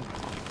 on the wind.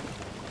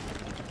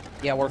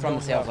 Yeah, we're from the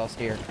Going sails. up. I'll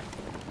steer.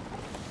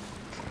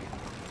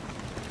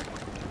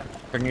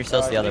 Turn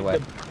yourselves the I other way.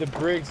 think The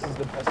Briggs is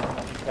the best one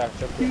I can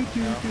catch up with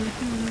now.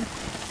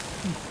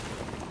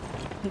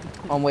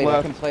 Oh wait, I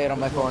Left. can play it on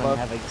my phone and Left.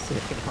 have it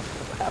sitting on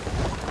the lap.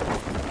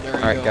 There you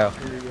Alright, go.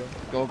 Here you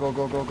go.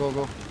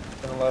 Go.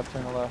 Turn left,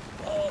 turn left.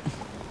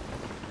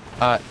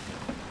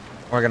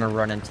 We're gonna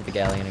run into the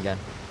galleon again.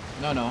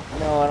 No. No,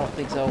 I don't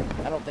think so.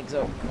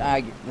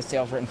 The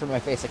sail's right in front of my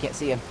face. I can't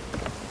see him.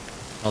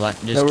 Hold on,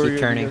 No, just we're keep good,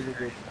 turning. we're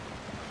good.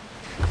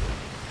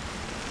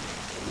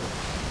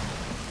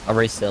 I'll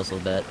raise sails a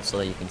little bit so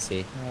that you can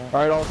see.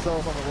 Alright, all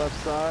sails on the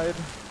left side.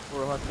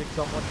 We're hunting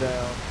someone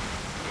down.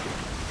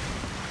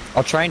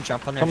 I'll try and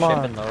jump on their Come ship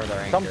on. and lower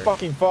their Come anchor.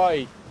 fucking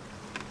fight.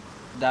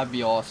 That'd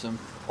be awesome.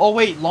 Oh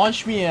wait,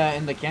 launch me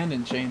in the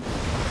cannon chain.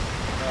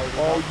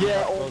 Oh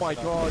yeah, oh my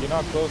god. You're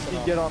not close You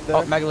enough. get on there.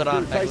 Oh,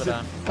 Megalodon, Tyson,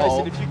 Megalodon.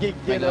 Tyson, if you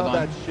get Megalodon. on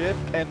that ship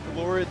and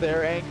lower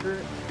their anchor,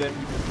 then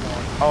we can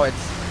launch. Oh,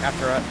 it's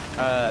after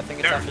I think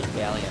it's There. after the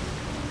galleon.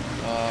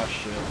 Oh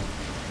shit.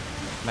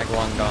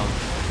 Megalodon.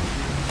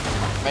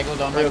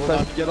 Megalodon, Alright, Megalodon.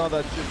 Tyson, get on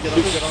that ship. Get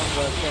on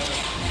that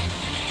cannon.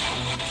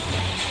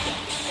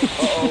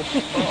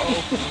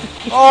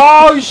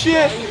 Oh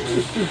shit!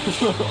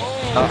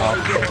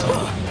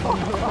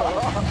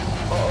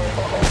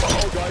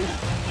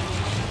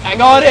 I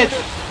got it!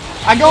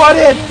 I got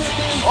it!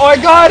 Oh, I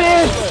got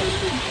it!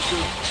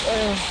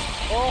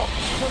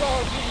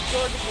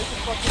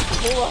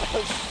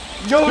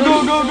 Go,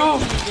 go, go, go!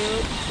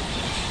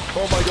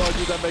 Oh my god,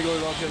 dude, that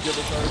Megalodon's gonna get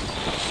us hurt.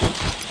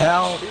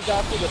 Hell, He's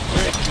after the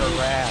bridge. the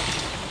rat.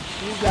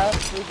 He's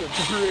after the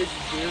bridge,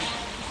 dude.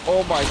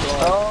 Oh my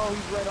god. Oh,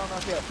 he's right on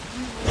our hill.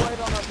 He's right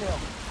on our hill.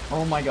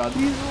 Oh my god.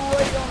 He's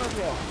right on our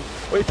hill.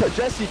 Wait,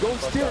 Jesse, go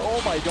steer.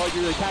 Oh my god,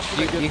 you're the captain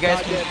of this You guys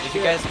goddamn can, if ship.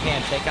 you guys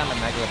can take on the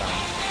Megalodon,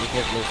 you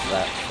get loose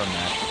that from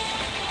that.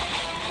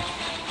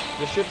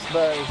 The ship's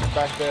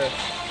back there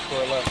to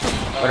our left.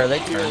 What are they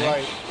to your turning?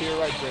 right, to your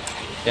right, Brick.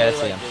 Yeah, I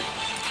see him.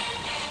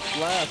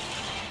 Last.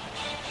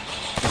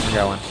 I'm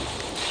going.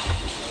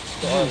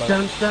 To our left.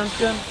 Dun dun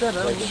dun dun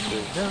dun Like this,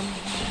 dude. dun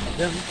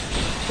dun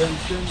dun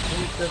dun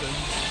dun dun.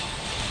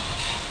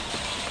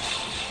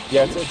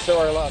 Yeah, it's to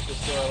our left.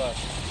 It's to our left.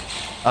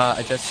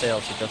 It just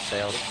sailed. It just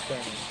sailed. It's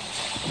turning.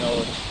 No,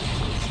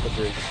 it's the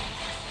bridge.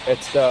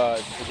 It's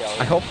the gallery.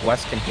 I hope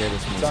Wes can hear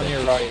this It's on music.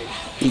 your right.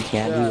 He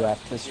can't. Yeah. He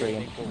left the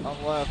stream.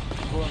 I'm left.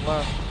 I'm going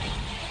left.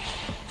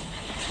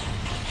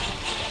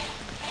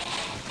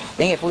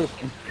 Dang it, Blue.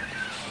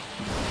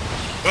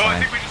 Well, I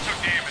think we just took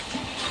damage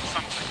from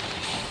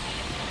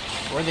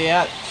something. Where they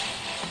at?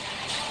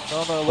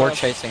 No, We're left.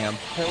 chasing him.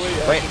 Hey,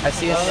 Wait, I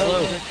see a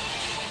sloop.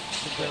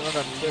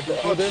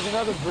 Oh, there's a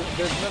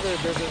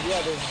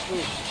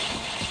sloop.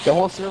 The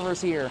whole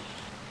server's here.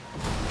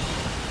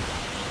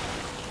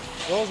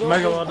 Those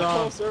Megalodon. the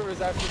whole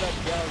servers after that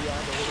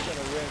galleon, but we're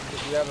gonna win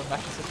because we have a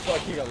massive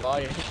fucking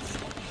alliance.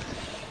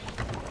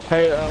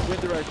 Hey,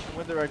 wind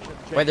direction.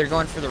 Change. Wait, they're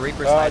going for the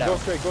Reaper's hideout. Go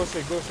straight, go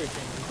straight, go straight, King.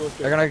 Go straight.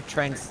 They're gonna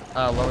try and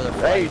lower their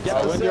Hey, flags.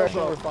 get the wind sails direction,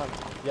 we're up. fine.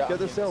 Yeah, Get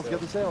the I'm sails, getting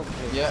get the sails.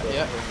 Yeah,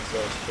 yeah.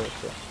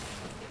 Sails.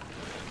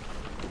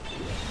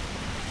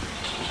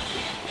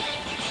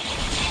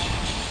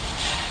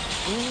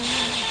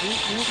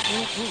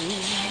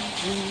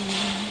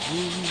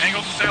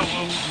 Angle the sail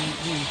low.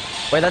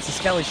 Wait, that's a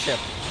skelly ship.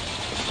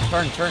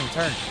 Turn.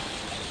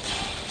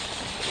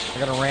 I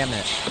gotta ram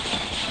it.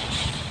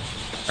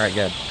 Alright,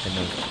 good. Good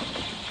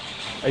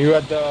move. Are you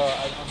at the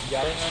on the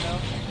galleon right now?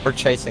 We're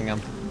chasing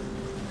him.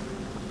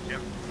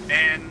 Yep.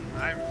 And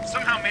I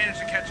somehow managed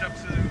to catch up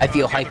to. I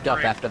feel the other hyped up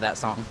brig. after that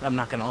song. I'm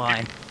not gonna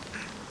lie.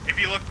 If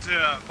you look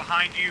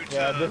behind you to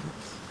Yeah,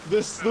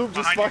 this sloop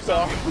just behind fucked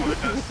yourself, off. you know what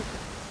it does.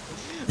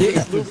 He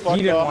fucked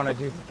didn't up. want to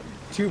do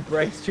 2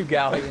 breaks, 2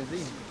 galleons.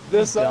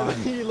 This Done.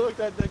 he looked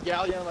at the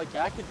galleon like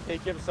I could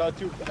take him, saw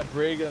a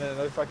brig and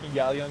another fucking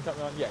galleon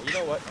coming on. Yeah, you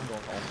know what? I'm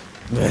going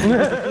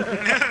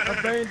home.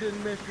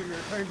 Abandoned mission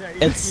return to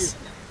HQ. It's...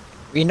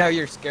 You know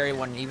you're scary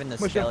when even the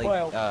Push skelly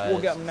up well.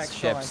 We'll get 'em next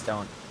ships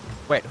don't...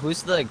 Wait,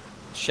 who's the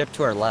ship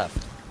to our left?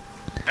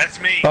 That's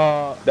me.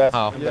 That's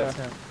Oh. that's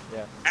him.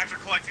 Yeah. After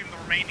collecting the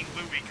remaining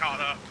loot, we caught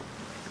up.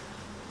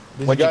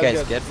 What'd you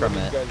guys get from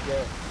what it? did you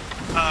guys get?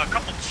 A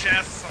couple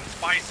chests, some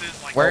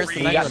spices, like Where's the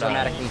He got Megalodon?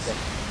 dramatic music.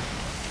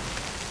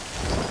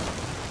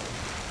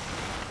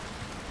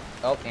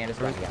 Oh, and it's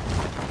back again.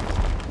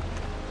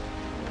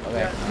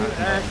 Okay. Got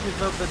 2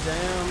 ashes of the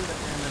damned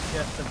and a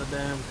chest of the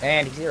damned.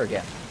 And he's here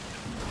again.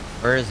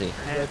 Where is he?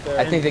 Right there.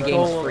 I think the And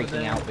game's soul of the freaking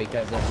damned. out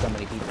because there's so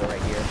many people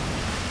right here.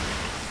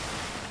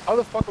 How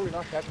the fuck are we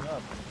not catching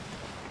up?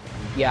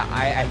 Yeah,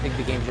 I think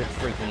the game's just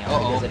freaking out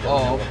because it doesn't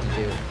know what to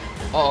do.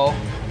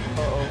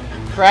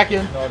 Uh-oh.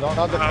 Kraken. No,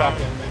 not the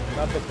Kraken.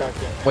 Not the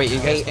Kraken. Wait, you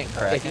Hey, guys think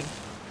Kraken?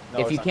 No,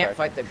 if it's you not can't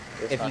Kraken. fight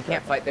It's if not you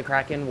can't Kraken. fight the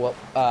Kraken, well,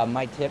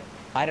 my tip: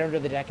 hide under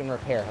the deck and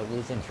repair. He'll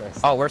lose interest.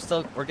 Oh, we're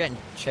getting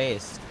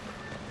chased.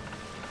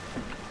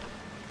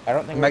 I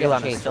don't think the we're gonna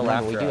Megalodon is chase. still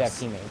Remember, we after do us. have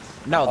teammates.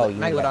 No, Oh, the you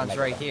got the Megalodon's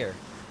right Megalodon. here.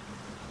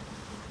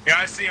 Yeah,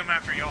 I see him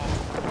after y'all.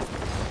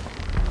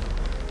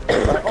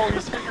 Oh,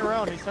 he's turning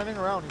around. He's turning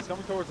around. He's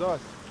coming towards us.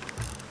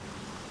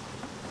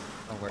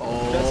 Oh, we're-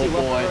 Oh Jesse, left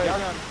or boy.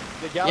 right?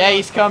 The Yeah, galleon's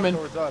he's coming.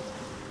 Towards us.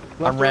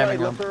 I'm Left or ramming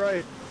right, him. Left or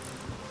right?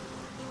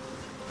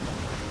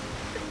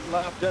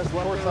 Left, left or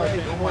right?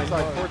 Port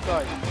side, port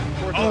side.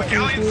 Port Oh, the side.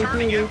 galleon's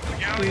turning it. The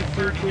galleon's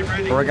turning. Get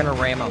ready. We're gonna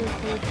ram him.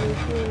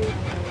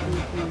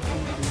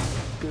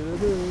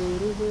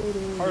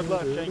 Hard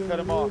left, Shane. Cut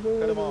him off.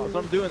 Cut him off. That's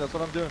what I'm doing. That's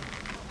what I'm doing.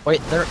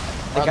 Wait, they Hard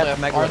got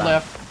left, the hard Megalodon.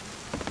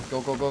 left.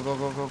 Go, go, go, go,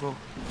 go, go, go.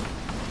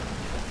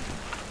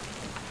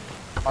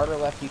 Harder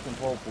left you can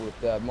pull with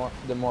the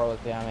more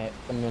likely I'm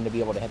going to be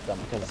able to hit them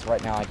because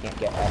right now I can't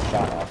get a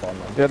shot off on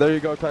them. Yeah, there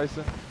you go,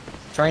 Tyson.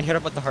 Try and hit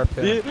him with the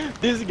harpoon.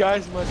 These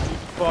guys must be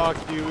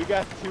fucked, dude. We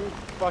got 2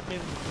 fucking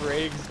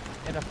brigs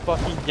and a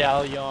fucking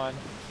galleon.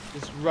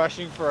 Just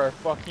rushing for our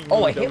fucking Oh,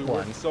 loot I that hit we one.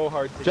 worked so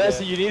hard to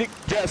Jesse, get. you need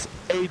to. Jess,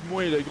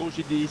 aide-moi, le gros,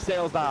 j'ai des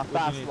sales dans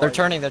la face. need? They're like.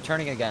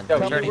 turning again. Yeah, They're tell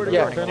me turning, where to they're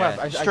go. turning turn again.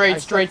 left.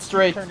 Straight.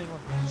 Straight,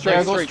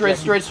 Yeah, go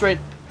straight.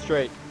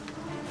 Straight.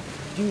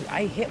 Dude,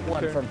 I hit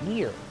one Turn. from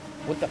here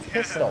with the Turn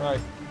pistol. right.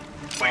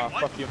 Wait, Aw,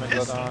 what? fuck you,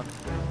 Pistol? Megalodon.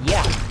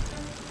 Yeah,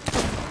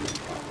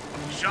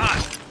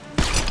 Shot.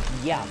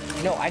 yeah.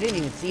 No, I didn't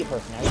even see a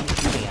person. I was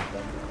just shooting at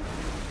them.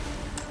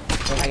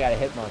 Then I got a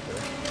hit marker.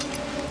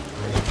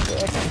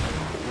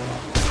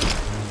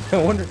 I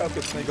wonder how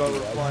the snake was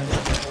flying. Holy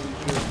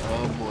shit.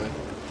 Oh boy.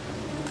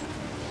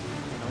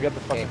 We got the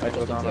fucking Okay,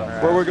 Megalodon on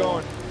our Where we're ass.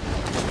 going?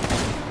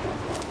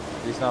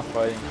 He's not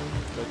fighting.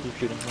 So I keep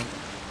shooting him.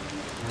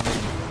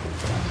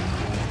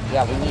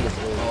 Yeah, we need a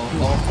blue.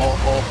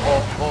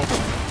 Oh.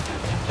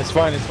 It's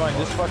fine. Just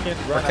fucking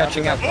run. We're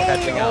catching up. We're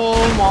catching up.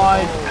 Oh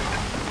my.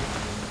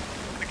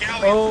 The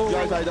galleon.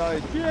 Guys, I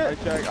died. I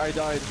checked, I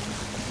died.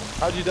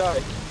 How'd you die?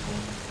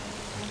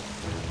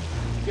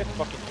 You get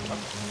fucking.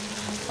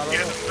 I don't Yeah,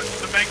 know.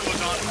 the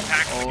Megalodon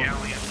attacked the Oh.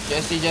 galleon.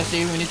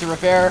 Jesse, we need to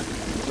repair.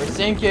 We're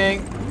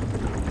sinking.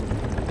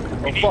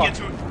 We need fuck.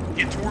 to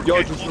get toward Yo,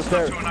 get just close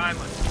repair. enough to an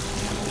island.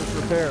 Just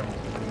repair.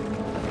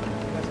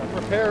 Yes, I'm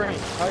repairing.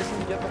 Tyson,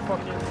 get the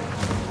fucking.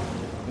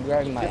 I'm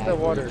grabbing my Get the axe.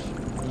 water.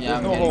 Yeah,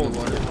 I'm There's no getting holes. the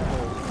water.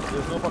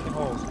 There's no fucking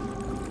holes.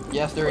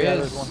 Yes, there Oh, yeah, is.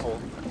 there's one hole.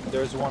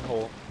 There's one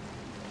hole.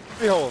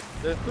 3 holes.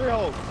 There's 3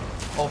 holes.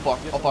 Oh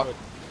fuck. Get Oh some fuck. wood.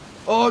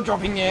 Oh,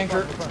 dropping the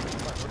anchor. We're fine.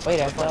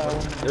 Wait, I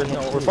thought There's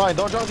no. We're fine.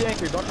 Don't drop the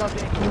anchor. Don't drop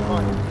the anchor. We're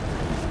fine.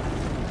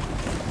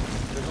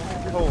 There's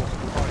only 3 holes.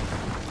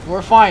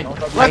 We're fine. We're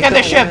fine. Look at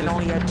the ship. I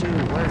only had 2.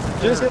 Where's the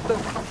Just third? get the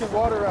fucking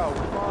water out.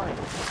 We're fine.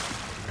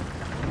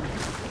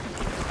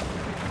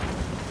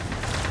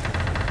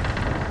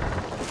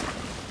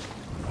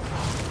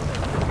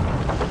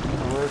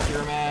 Work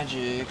your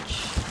magic.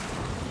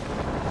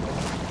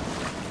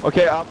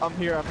 Okay, I'm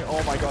here.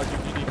 Oh my god,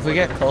 you need. If we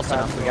get close pass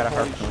enough, we gotta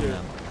Holy harpoon shit.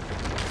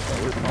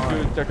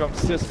 them. Dude, there comes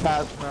 6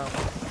 paths now.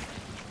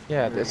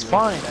 Yeah, it's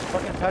fine. I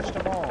fucking touched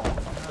them all.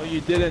 No,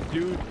 you didn't,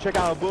 dude. Check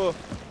out a book.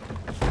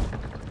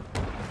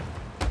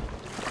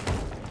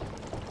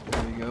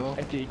 There we go.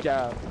 Okay,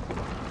 cab.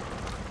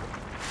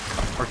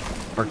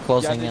 We're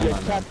closing in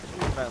on them.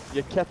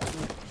 You kept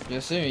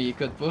Jesse, you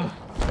could put. I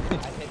hit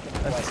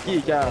them That's twice. ski,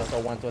 With the yeah.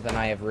 pistol, once with an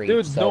eye of reach.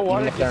 Dude, so no even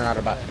water if they're gets not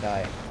you about to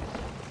die.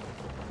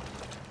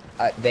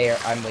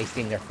 I'm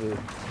wasting their food.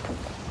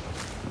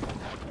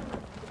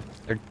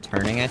 They're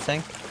turning, I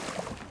think.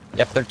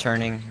 Yep, they're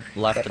turning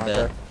left a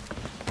bit.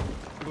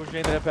 Je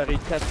viens de réparer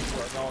 4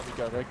 Non, on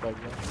est correct, par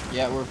exemple.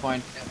 Yeah, we're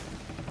fine.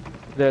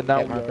 There, now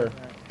Get we marker.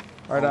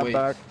 are. Alright, Oh, I'm wait.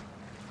 back.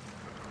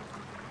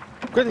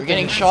 We're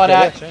getting shot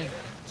at.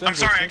 I'm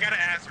sorry, I gotta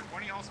ask. Are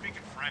one of y'all speaking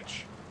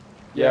French?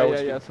 Yeah,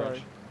 we're yeah, speaking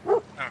sorry.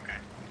 French. Okay.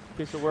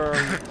 Okay, so where are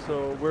we?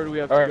 So where do we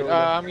have to Alright, go?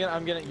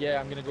 I'm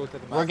gonna go to the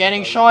map. We're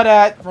getting shot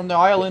at from the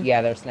island.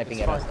 Yeah, they're sniping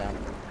It's at us fine. now.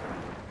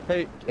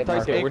 Hey, Get Tyson,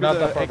 marker. We're anchor not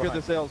that far anchor the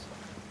behind. sails.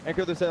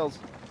 Anchor the sails.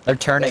 They're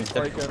turning. Yeah,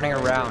 They're Right there, turning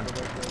right there, around. right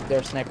there.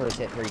 Their snipers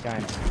hit 3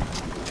 times.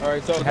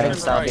 Alright, so Heading turn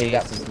south. They right.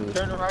 got some food.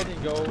 Turn right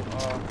and go. I'll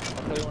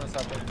tell you when to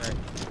stop turning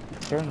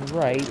right. Turn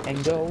right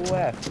and go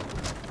left.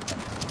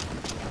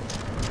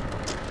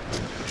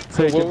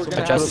 So what we're some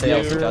gonna Adjust have to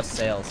sails. do- Adjust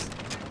sails.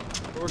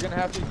 What we're gonna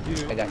have to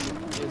do I got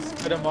you. is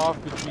split them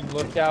off between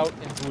Lookout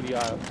and Booty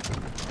Isle.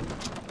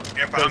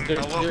 Yeah, but I'm a They're,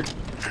 little.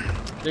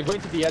 they're going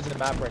to the edge of the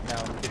map right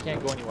now. They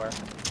can't go anywhere.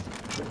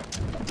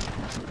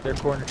 They're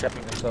corner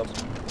trapping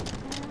themselves.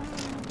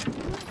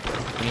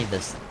 We need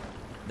this.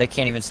 They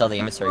can't even sell the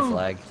emissary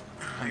flag.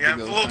 Yeah, a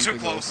go, little time too to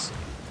go. close.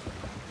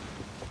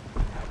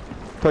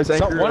 Tyson,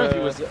 So, anchor, one of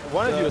you is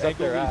up anchor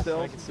their the ass. I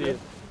sails. can see it.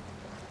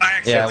 I Yeah,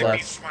 accidentally we're,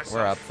 beached myself.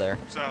 we're up there.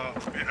 So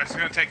it's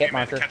gonna take Hit you a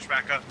minute to marker. catch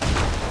back up.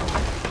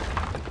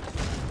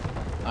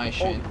 Nice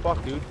Holy shit.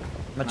 fuck, dude.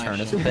 I'm gonna turn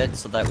Nice. us a bit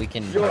so that we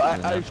can Yo,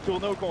 harpoon them. je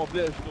tournais au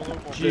complet, je tournais au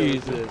complet.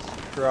 Jesus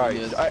Christ.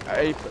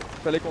 Yes.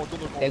 Fallait qu'on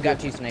tourne au complet. They've got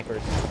 2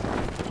 snipers.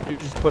 You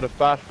just put a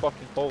fat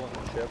fucking hole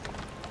in the ship.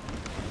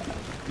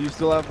 Do you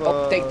still have,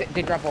 Oh,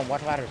 they drop one.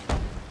 Watch ladders.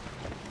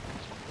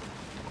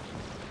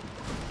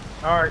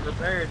 Alright,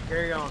 repaired.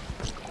 Carry on.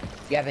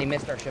 Yeah, they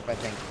missed our ship, I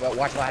think. But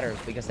watch ladders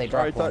because they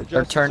Alright, dropped one.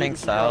 They're turning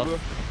south.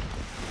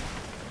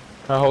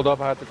 Hold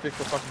up, I have to fix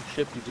the fucking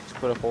ship you just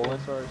put a hole in.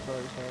 Sorry.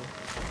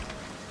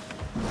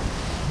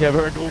 Yeah,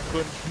 very gros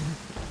coup.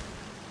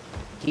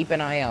 Keep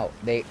an eye out.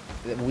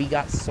 We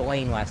got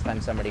slain last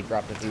time somebody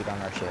dropped a dude on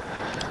our ship.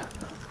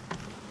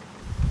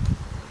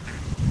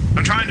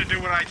 I'm trying to do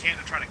what I can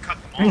to try to cut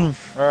them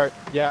off. Alright,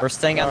 yeah. We're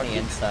staying on the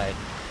inside.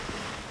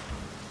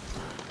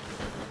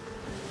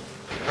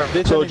 Are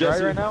they So, turning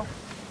Jesse- right now?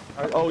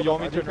 Oh, you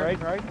want me Are to they turn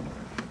right? turning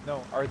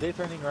No, are they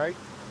turning right?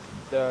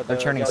 They're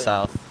turning galleon.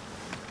 south.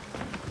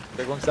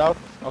 They're going south?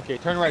 Okay,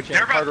 turn right, Shane.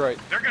 They're Hard about. right.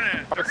 They're gonna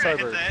hit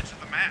starboard. the edge of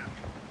the map.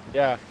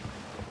 Yeah.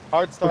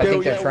 Hard start. I think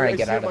Okay, they're trying to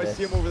get I see out of him, this. I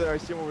see him over there, I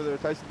see him over there.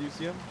 Tyson, do you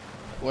see him?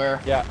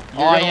 Where? Yeah. Oh,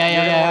 yeah, You're gonna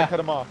yeah. wanna cut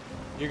them off.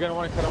 You're gonna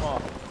want to cut them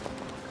off.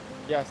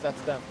 Yes,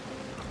 that's them.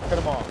 Cut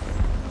them off.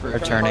 They're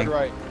Turn turning.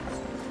 hard right.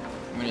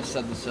 I'm gonna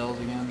set the cells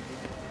again.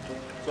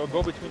 So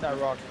go between that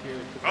rock here.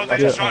 Oh, they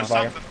just shot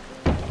something.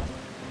 Can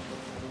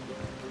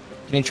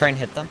you try and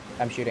hit them?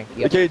 I'm shooting.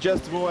 Yep. Ok,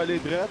 Jess, tu vas aller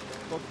droite.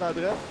 Continue à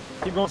droite.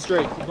 Keep going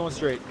straight. Keep going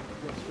straight.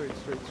 Straight.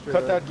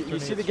 Cut that. You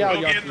see the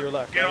galleon to your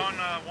left. Get Right? on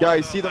one Yeah, I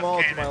of the see them all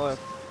to left my cannons.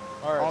 left.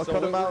 Alright, I'll so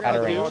cut him what out. we're Out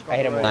of gonna range. do I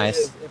hit him once.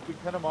 Nice. If we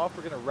cut him off,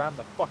 we're gonna ram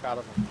the fuck out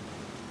of him.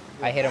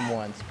 I hit him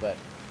once, but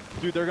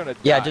Dude, they're gonna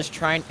Yeah, die. just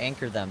try and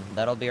anchor them.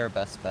 That'll be our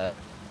best bet.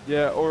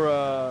 Yeah,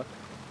 or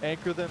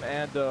anchor them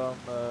and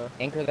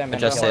anchor them and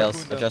Adjust kill sails.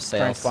 Harpoon Adjust them.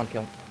 Try and sails. spawn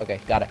kill.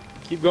 Okay, got it.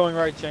 Keep going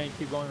right, Shane.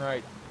 Keep going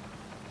right.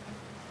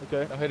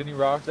 Okay. Don't hit any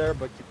rocks there,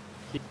 but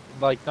keep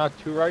like not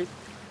too right.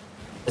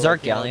 Is our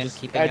Like, you know, galleon just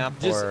keeping up,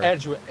 Just or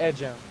edge him.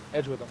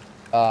 Edge with him.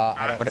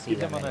 I don't What- see keep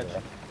them them on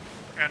anywhere.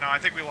 Yeah, no, I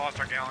think we lost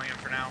our galleon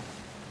for now.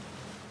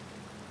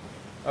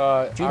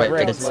 Two Wait, did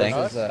brigs it sink?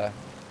 versus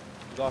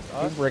You lost two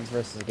us. brigs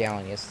versus a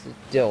galleon is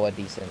still a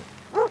decent.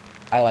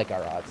 I like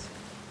our odds.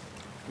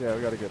 Yeah,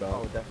 we gotta get Oh,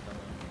 out. definitely.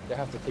 They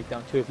have to take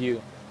down 2 of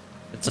you.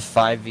 it's a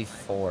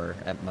 5v4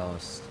 at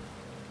most.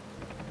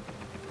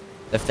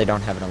 If they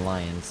don't have an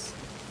alliance.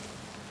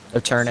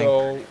 They're turning.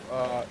 So,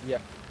 yeah,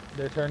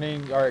 they're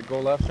turning. All right, go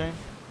left, Shane.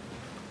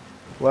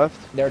 Left.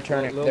 They're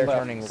turning. Little They're left,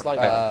 turning. slight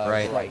left,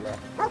 right. Slight left.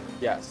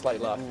 Yeah,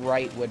 slight left.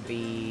 Right would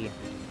be.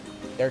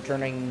 They're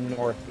turning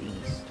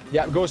northeast.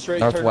 Yeah, go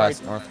straight.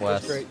 Northwest, turn right.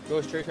 northwest.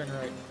 Go straight. Turn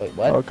right. Wait,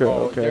 what? Okay,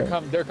 Oh, okay.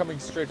 They're coming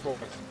straight for us.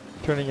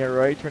 Turning it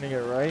right. Give me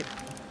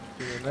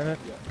a minute.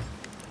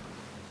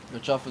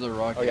 Watch out for the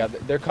rock. Oh yeah,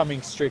 they're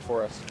coming straight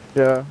for us.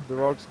 Yeah, the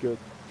rock's good.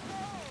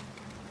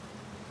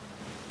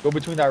 Go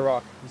between that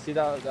rock. You see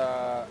that?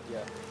 Yeah.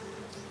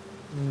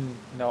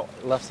 No,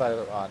 left side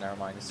of the. Oh, never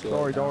mind. It's too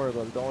Don't late worry now.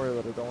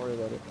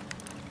 about it.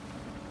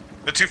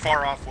 They're too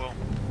far off, Will.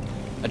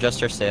 Adjust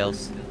your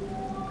sails.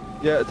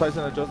 Yeah,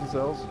 Tyson, adjust the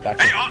sails.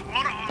 Gotcha. Hey,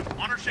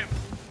 on our ship.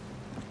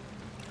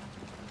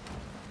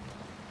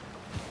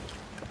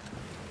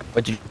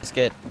 What did you just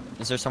get?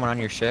 Is there someone on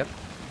your ship?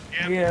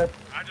 Yeah,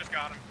 I just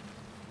got him.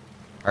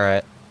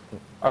 Alright.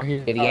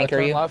 Did he anchor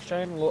turn you? left,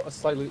 Shane.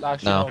 Slightly.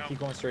 Actually, No. no. Keep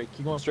going straight.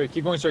 Keep going straight.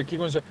 Turn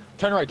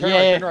right. Turn Yeah,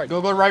 right. yeah. Turn right.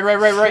 Go right.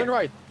 Turn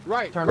right.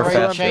 Right. Turn We're right,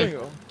 fast. Shane.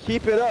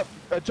 Keep it up.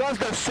 Adjust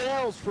the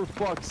sails for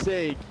fuck's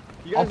sake.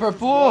 You Oh, guys are just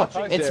purple.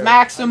 watching It's there. I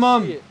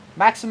maximum. see it.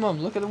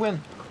 Maximum. Look at the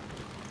wind.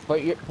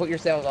 Put your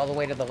sails all the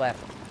way to the left.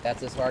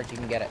 That's as far as you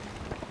can get it.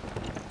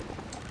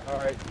 All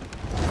right.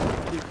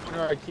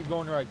 Keep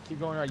going right.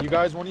 You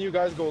guys, one of you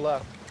guys go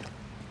left,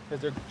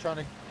 because they're trying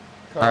to.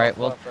 Cut Alright, off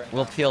we'll left right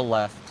we'll now. peel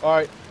left. All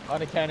right, on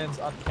the cannons.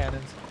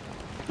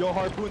 Yo,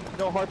 harpoon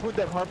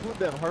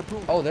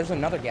them. Oh, there's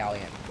another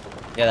galleon.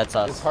 Yeah, that's Is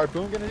us.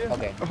 harpoon gonna do?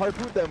 Okay.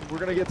 Harpoon them. We're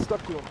gonna get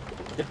stuck to them.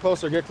 Get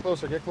closer.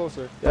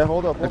 Yeah,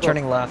 hold up. They're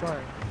turning left.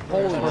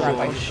 Holy Oh, crap!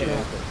 I shit. just hit him.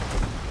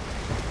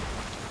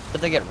 What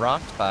did they get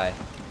rocked by?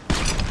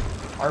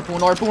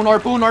 Harpoon. I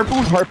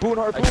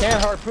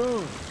can't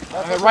harpoon.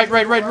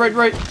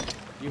 Right.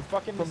 You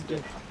fucking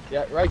mistake.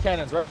 Yeah, right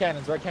cannons.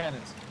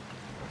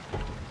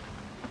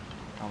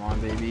 Come on,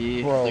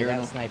 baby. Bro, Clear that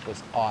enough. snipe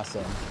was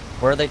awesome.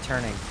 Where are they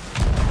turning?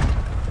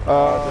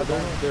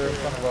 They're in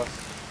front of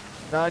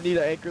us. Now I need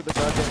to anchor the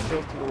goddamn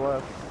sails to the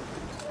left.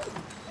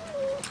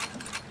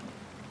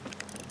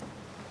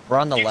 We're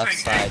on the Keep left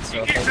saying- side, so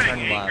you if keep they saying turn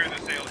anchor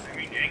left. the sails. You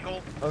mean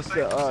angle? Oh, the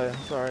sails? yeah,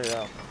 sorry,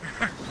 yeah.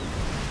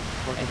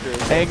 And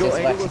Angle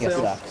dyslexia the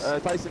sails.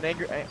 sucks. Tyson,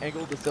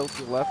 angle the sails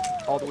to the left,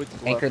 all the way to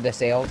the Anchor left. the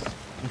sails.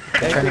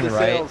 They're Anchor turning the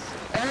right. sails.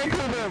 Anchor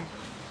them.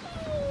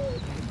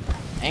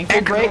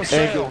 Ankle breaks.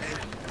 Angle.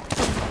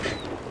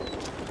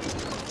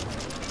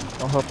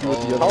 I'll help you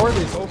with the How other. are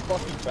they so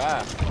fucking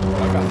fast? Oh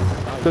my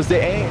god. Because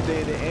they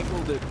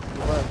angled it to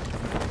the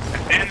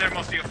left. And there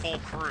must be a full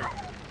crew.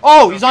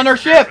 Oh, So he's be on our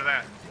prepared ship. for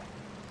that.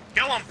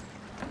 Kill him!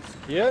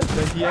 Yes.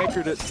 Then he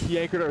anchored it. He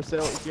anchored our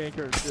sail. He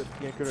anchored our ship.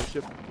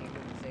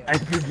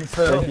 Anchored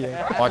yourself.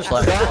 Watch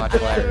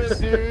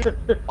ladders.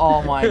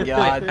 Oh my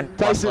god.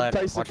 Watch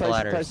ladders.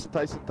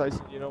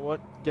 Tyson, you know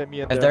what? Get me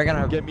in If there. they're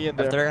gonna Get me in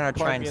there. if they're gonna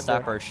Climb try me and in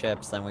stop there. our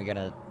ships, then we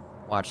gotta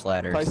watch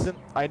ladders. Tyson,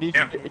 I need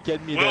Yeah. you to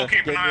get me We'll there.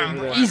 keep an Get eye me on over the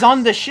there. left. He's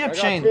on the I ship, got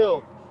Shane.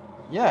 killed.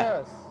 Yeah.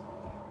 Yes.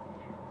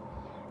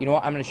 You know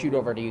what? I'm gonna shoot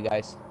over to you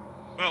guys.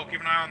 Will,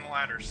 keep an eye on the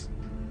ladders.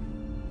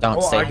 Don't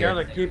Oh, stay I here.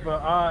 gotta keep an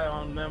eye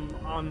on them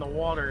on the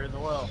water as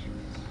well.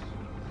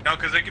 No,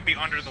 because they could be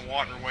under the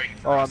water waiting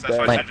for Oh, us. I'm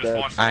That's why I dead. said just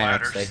watch the I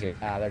have to ladders. stay here.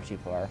 Ah, they're too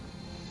far.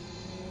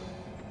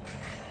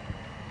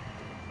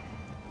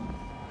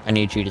 I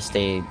need you to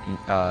stay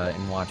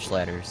and watch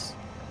ladders.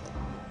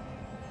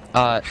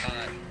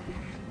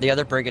 The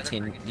other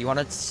brigantine, you want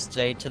to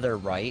stay to their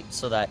right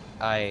so that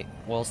I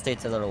will stay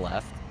to their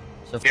left.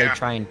 So if Yeah. they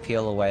try and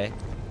peel away,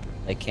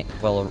 they can't.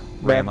 We'll Man,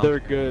 ram them. they're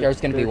good.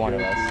 There's gonna be They're one of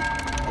good. us.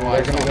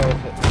 They're gonna go to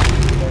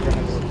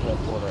the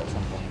border at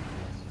some point.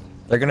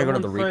 They're gonna go to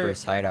the Someone say-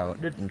 Reaper's hideout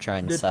and try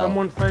and Did sell.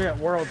 someone say at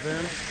World's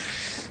End?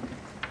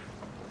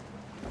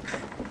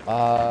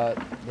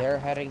 They're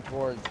heading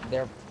towards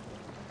their.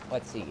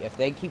 Let's see. If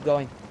they keep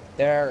going,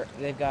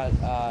 they've got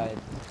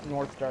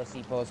North Star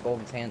Seapost,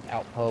 Golden Sands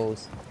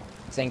Outpost,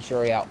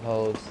 Sanctuary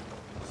Outpost.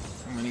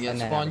 I'm gonna get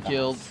And then spawn everybody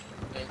killed.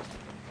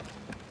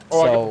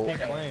 Oh, I got So the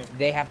pink flame.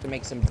 they have to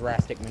make some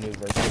drastic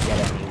maneuvers to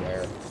get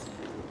anywhere.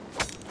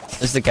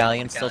 Is the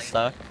galleon still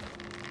stuck?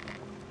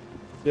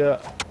 Yeah.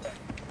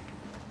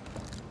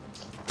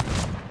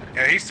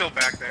 Yeah, he's still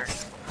back there.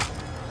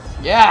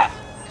 Yeah!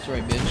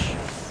 Sorry,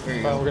 bitch. There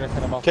you Fine, we're go. gonna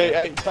cut him off. Okay,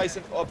 hey,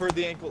 Tyson, upper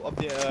the ankle, up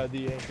the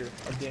anchor,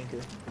 up the anchor.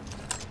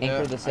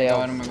 Anchor the I sail.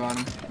 got him, I got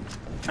him.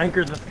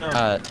 Anchor the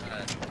sail.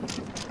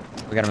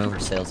 We gotta move our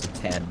sails a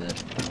tad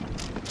bit.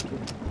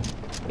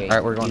 Okay,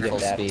 Alright, we're going you get full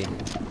that. speed.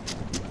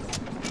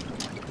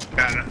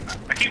 God,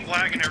 I keep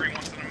lagging every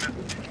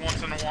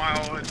once in a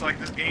while. It's like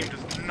this game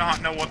does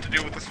not know what to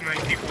do with this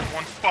many people in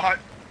one spot.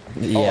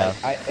 Yeah.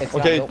 It's Ok,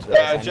 not built for this,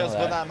 I know just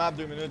that. va dans la map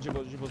 2 minutes, j'ai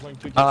besoin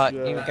que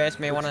tu... You guys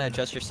may want to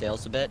adjust your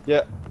sails a bit.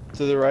 Yeah,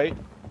 to the right.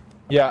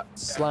 Yeah,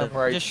 Slam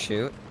right. Just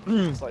shoot.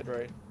 Slide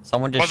right.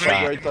 Someone just Wasn't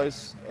shot. me. Right,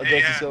 Tyson. Adjust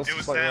Yeah, the sails it to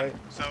was slide them. right.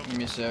 So Give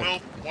me a sec.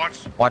 we'll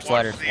Watch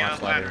ladders, the,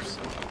 watch ladders.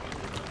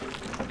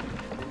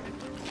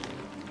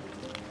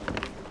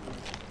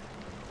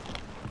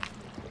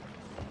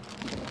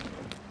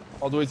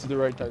 All the way to the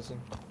right, Tyson.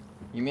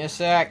 Give me a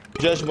sec.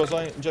 J'ai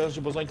besoin que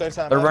t'ailles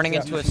sur la They're map. running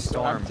into a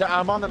storm.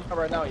 I'm on the map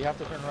right now. You have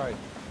to turn right.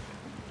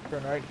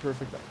 Turn right,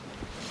 perfect.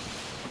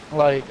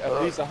 Like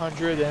at least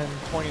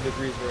 120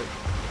 degrees right.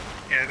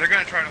 Yeah, they're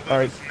gonna try to lose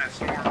Alright. us in that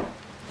storm.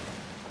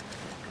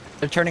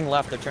 They're turning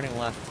left. They're turning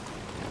left.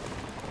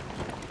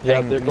 Yeah,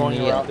 Heading they're going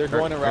immediate- around. They're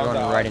going around. They're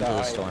going the, right into the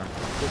the island. storm.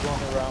 They're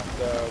going around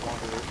the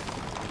Wanderer.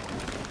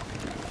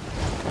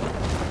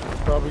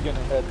 Probably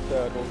gonna head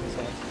Golden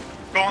Sands.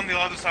 Go on the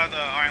other side of the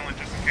island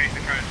just in case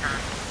they try to turn.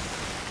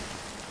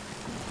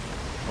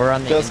 We're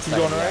on the Just keep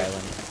inside of going the right.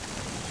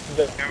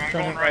 island. Yeah, I'm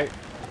going right.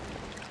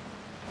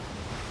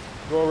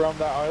 Go around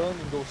that island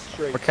and go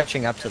straight. We're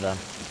catching up to them.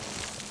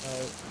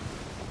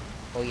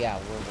 Oh yeah,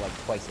 we're like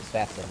twice as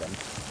fast as them.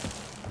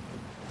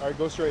 Alright,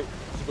 go straight.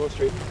 Just go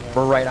straight. Yeah.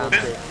 We're right Go on.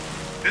 This, straight.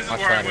 this is Watch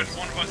where I ladders. wish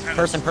one of us had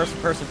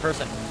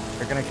Person. a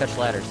They're gonna catch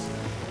ladders.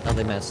 No,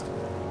 they missed.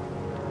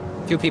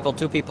 Two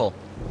people.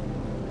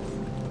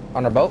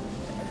 On our boat?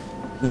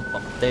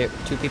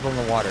 Two people in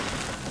the water.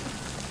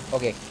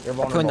 Okay, you're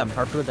vulnerable.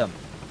 Harpoon them.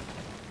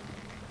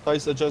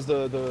 Tice, adjust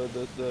the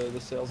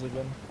sails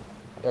again.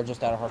 They're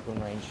just out of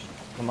harpoon range.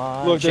 Come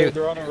on. Look, shoot.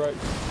 they're on our right.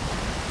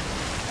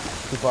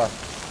 Too far.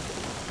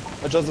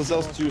 Adjust the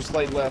sails to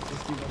slight left.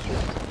 Just keep on straight.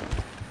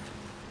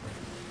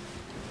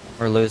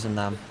 We're losing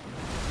them.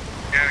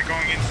 Yeah, they're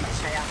going into the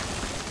storm.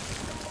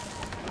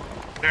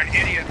 They're an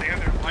idiot. They have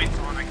their lights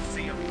on. I can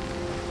see them.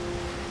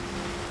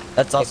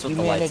 That's us If with you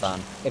the lights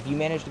manage- on. If you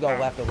manage to go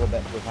left a little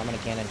bit, I'm gonna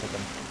cannon to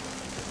them.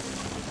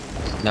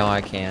 No,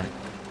 I can't.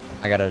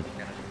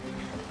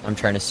 I'm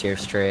trying to steer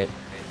straight.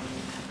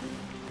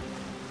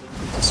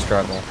 It's a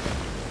struggle.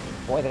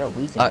 Boy, they're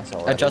losing us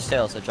already. Adjust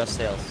sails.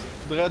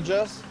 Did I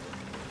adjust?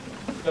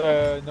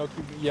 No,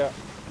 yeah.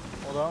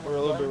 Hold on, we're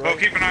a little bit Oh, right.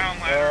 keep an eye on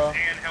ladders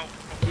and help.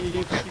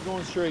 Keep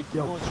going straight,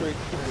 keep going straight.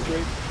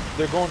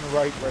 They're going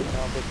right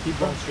now, but keep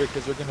going straight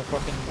because they're gonna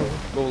fucking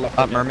go left.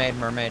 again.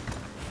 Mermaid.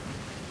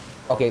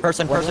 Okay,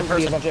 Person. we're gonna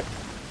be a bunch of-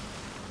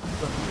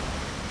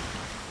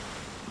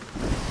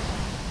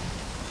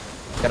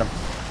 Get him.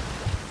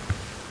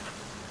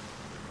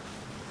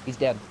 He's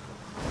dead.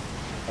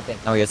 I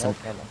think. No, he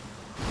isn't. never mind.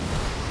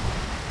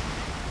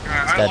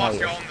 I dead. lost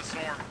y'all in the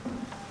storm.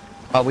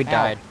 Oh, we Ow.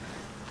 died.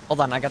 Hold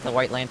on, I got the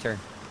white lantern.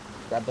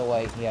 Grab the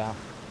white, yeah.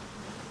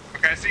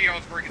 Okay, I see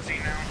y'all's brigantine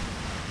now.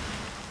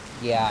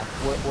 Yeah,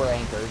 we're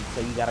anchored,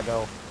 so you gotta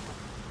go.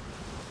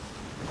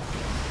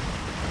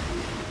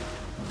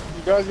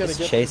 You guys gotta This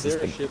get chase to has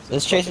their been ships.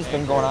 this chase has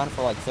been going on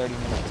for like 30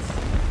 minutes.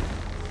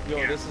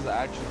 Yo, this is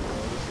action, bro.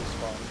 This is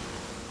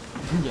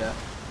fun. Yeah.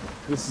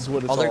 This is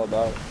what it's All they're- all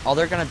about. All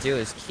they're gonna do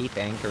is keep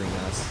anchoring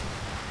us.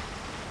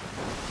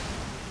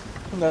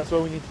 And that's why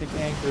we need to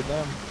anchor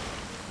them.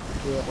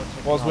 Yeah.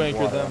 Once we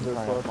anchor them, they're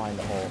trying to fucked. find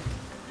a hole.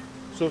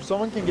 So if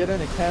someone can get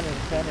in a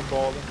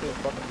cannonball into the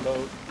fucking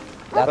boat,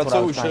 That's that's what I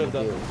what we was should trying have to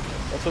done. do.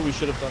 That's what we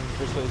should have done in the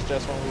first place,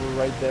 just when we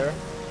were right there.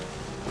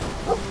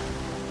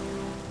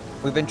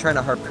 We've been trying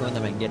to harpoon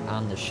them and get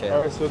on the ship.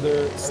 Alright, so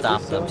they're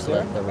Stop them so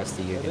that there? the rest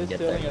of you Are can they get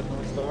sailing there. at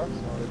North Star?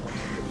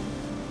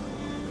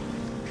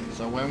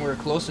 So when we're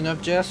close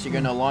enough, Jess, you're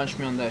gonna launch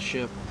me on that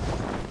ship.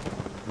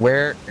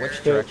 Which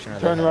direction are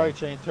they Turn heading? right,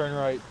 Shane, turn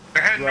right.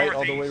 They're heading Right,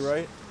 northeast. all the way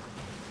right.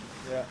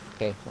 Yeah,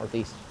 Okay,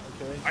 northeast.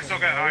 okay. I still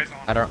turn got right.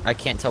 eyes on. I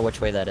can't tell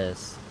which way that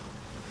is.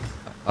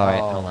 Alright,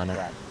 hold on.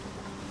 crap.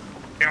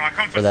 You know, I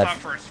come For to that- stop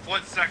for a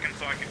split second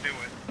so I can do it.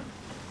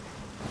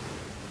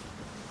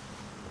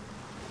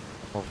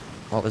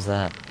 What was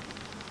that?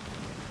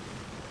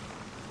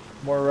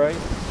 More right.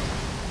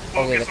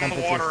 Okay, the Focus on the compass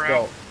is water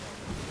still.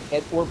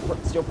 out. We're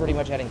still pretty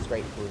much heading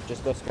straight through.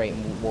 Just go straight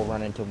and we'll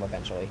run into them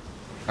eventually.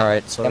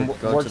 Alright, so And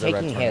go we're to the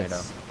red taking tornado.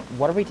 hits.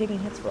 What are we taking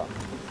hits from?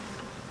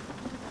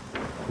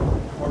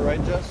 More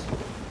right, Jess.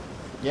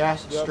 Yeah,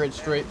 Yep.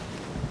 straight.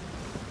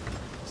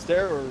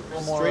 Stair or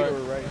more straight right. or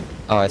right?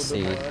 Oh, I A little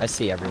see. bit more right. I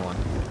see everyone.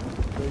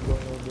 We're going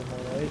a little bit more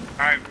right.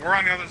 Alright, we're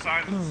on the other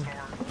side of the storm.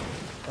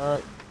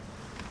 Alright.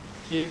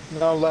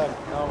 Now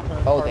left. Now turn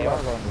Oh, far they are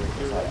left. going to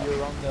Reaper's hideout.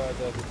 You're on the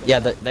thing. Yeah,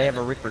 they have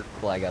a Reaper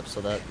flag up,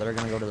 so that they're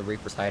gonna go to the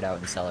Reaper's hideout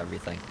and sell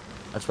everything.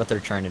 That's what they're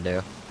trying to do.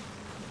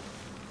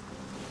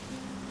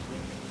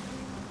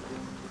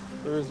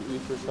 Where is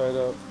Reaper's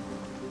hideout?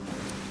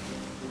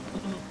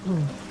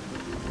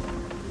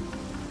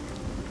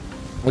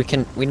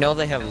 We know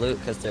they have loot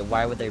because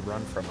why would they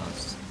run from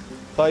us?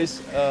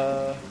 Thys,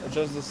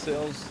 adjust the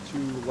sails to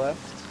left.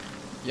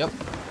 Yep.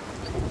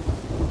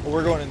 Well,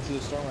 we're going into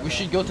the storm right We now.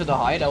 should go to the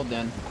hideout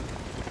then.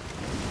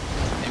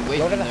 And wait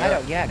Go to in the there.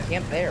 hideout, yeah,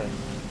 camp there.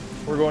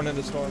 We're going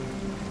into storm.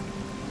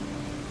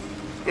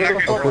 I'm Where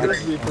not the gonna fuck go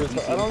is there. Reaper's?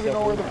 I don't even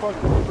know where the fuck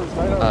Reaper's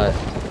hideout is.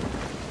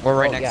 We're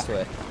right Oh, next yeah.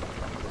 to it.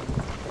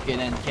 Okay,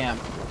 then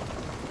camp.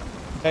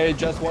 Hey,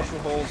 just watch the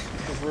holes,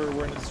 because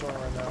we're in the storm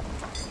right now.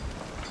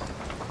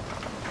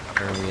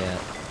 Where are we at?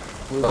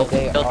 Well,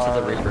 they built to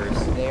are, the Reapers.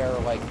 they are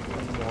like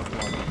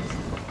north-northeast.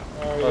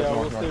 Oh Or yeah, we'll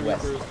north, stay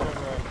northwest. Reapers, turn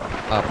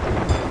right. Up.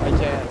 I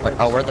can't. Wait,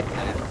 oh, we're the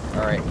path.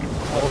 Alright.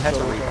 We'll head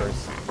to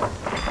Reapers.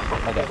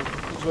 Okay.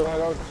 Just go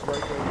hideout, just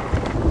right there.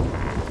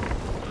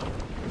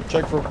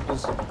 Check for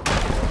holes.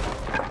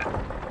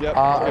 Yep,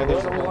 okay,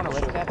 there's Do a we hole want in to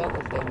the risk ship. that though?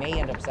 Because they may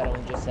end up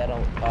selling the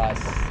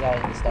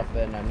stuff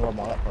in a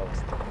normal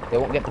outpost. They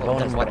won't get the Well,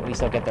 then bonus, what- but at least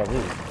they'll get their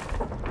loot.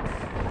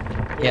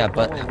 Yeah,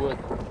 but no one would.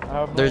 I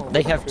have there's no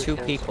they have fish two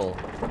holes. people.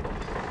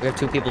 We have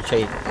two people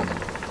chasing them.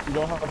 You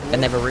don't have wood?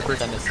 And they have a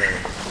Reaper's emissary.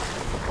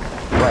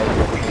 Right.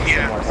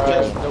 Yeah. More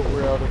Alright, skill. no,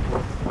 we're out of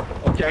wood.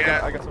 Okay,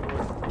 Yeah. I got some wood.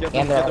 Get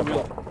And the they're wheel.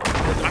 out of Get the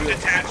I'm wheel.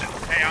 detaching.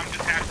 Hey, I'm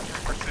detaching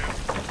from pursuit.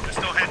 They're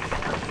still heading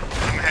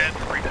north. I'm heading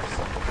to Reaper's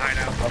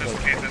hideout, just in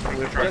case that's where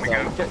they're trying to go.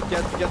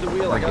 Get the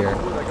wheel. I Right got here.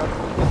 the wood. I got the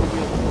wood. Get the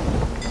wheel.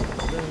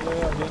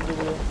 Yeah, I'm getting the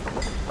wheel.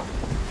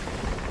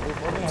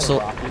 So-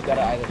 You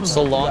gotta either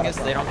So you long gotta as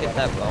they don't get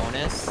that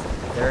bonus,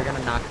 they're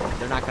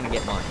not gonna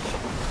get much.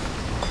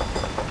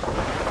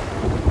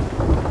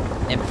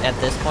 And at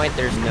this point,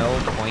 there's no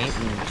point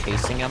in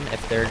chasing them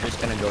if they're just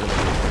gonna go to the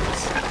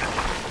Reapers.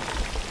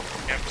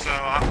 Yep, so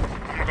I'm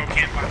gonna go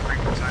camp by the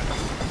Reaper's hideout.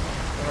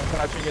 When I'm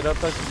patching it up,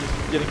 that's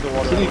just getting the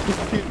water. Can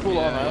you pull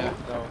on Yeah, island?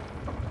 No.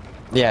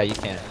 Yeah, you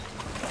can.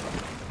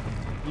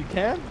 You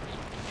can?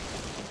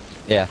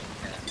 Yeah.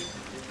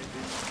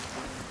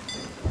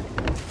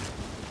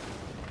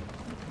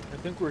 I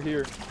think we're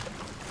here.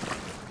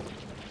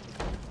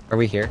 Are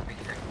we here?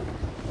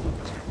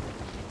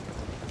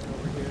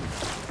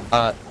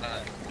 Over here.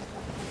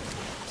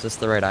 Is this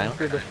the right island?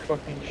 Enter the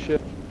fucking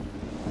ship.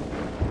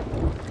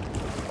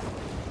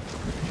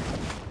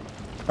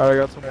 Alright, I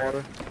got some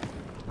water.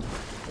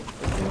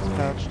 It's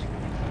patched.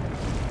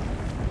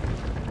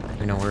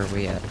 You know where are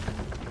we at?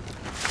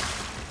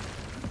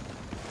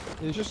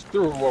 You just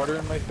threw water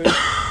in my face.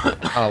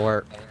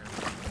 Oh,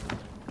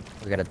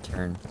 we gotta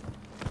turn.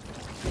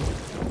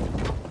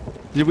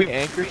 Did we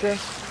anchor,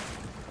 Jess?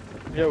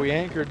 Yeah, we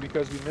anchored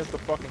because we missed the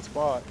fucking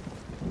spot.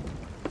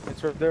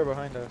 It's right there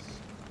behind us.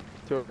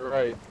 To the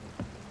right.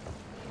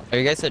 Are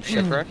you guys at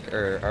shipwreck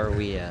or are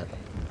we at?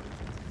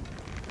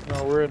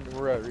 No, we're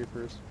at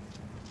Reapers.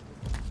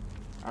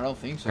 I don't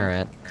think so. All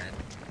right.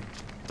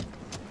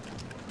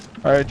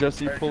 Alright,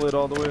 Jesse, pull it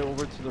all the way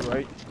over to the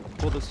right.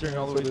 Pull the steering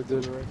all the way to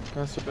the right.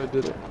 That's what I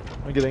did it.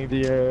 I'm getting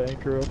the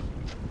anchor up.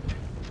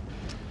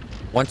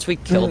 Once we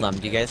kill them,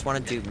 do you guys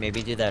want to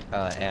maybe do that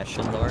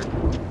Ashen Lord?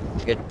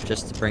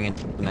 Just to bring in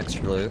some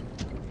extra loot.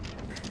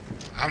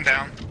 I'm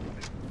down.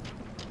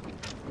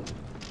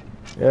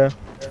 Yeah.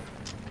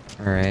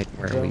 All right,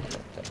 where are we?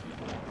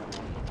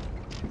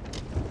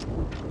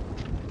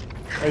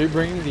 Are you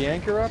bringing the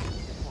anchor up?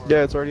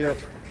 Yeah, it's already up.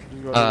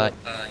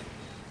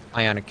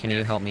 Ionic, can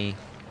you help me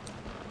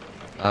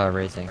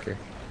raise anchor?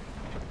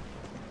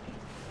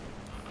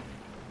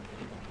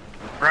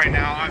 Right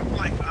now, I'm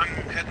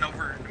heading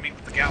over to meet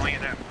with the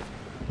galleon at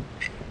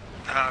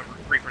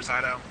Reaper's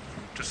hideout.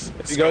 Just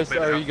You guys, scoping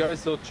it are out. you guys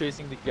still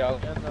chasing the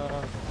galleon?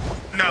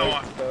 No,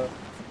 white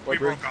we brig?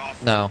 broke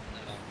off No.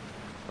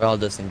 We're all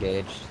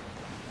disengaged.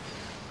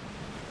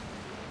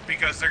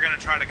 because they're gonna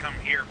try to come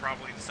here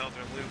probably to sell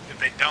their loot. If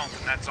they don't,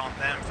 then that's on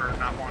them for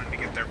not wanting to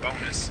get their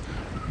bonus.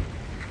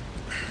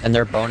 And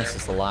their bonus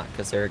is a lot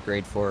because they're at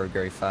grade 4 or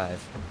grade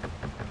 5.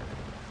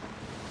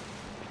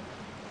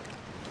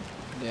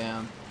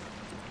 Damn.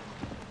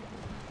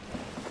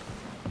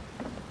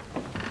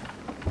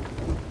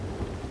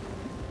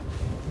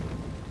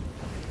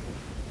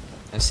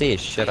 I see a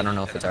ship, I don't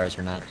know if it's ours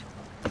or not.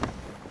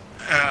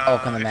 Oh,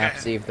 look on the if map, I-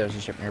 see if there's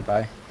a ship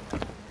nearby.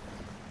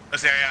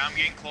 Let's say, yeah, I'm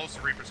getting close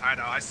to Reaper's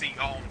hideout. I see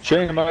y'all. in front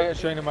Shane, of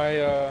me. am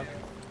I,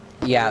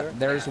 Yeah, there?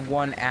 there's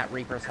one at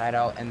Reaper's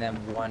hideout and then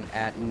one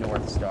at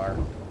North Star.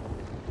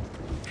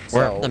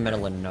 We're So- in the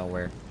middle of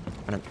nowhere.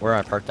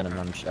 We're parked on an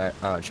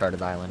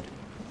uncharted island.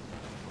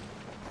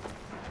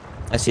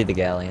 I see the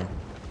galleon.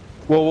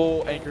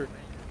 whoa, anchor.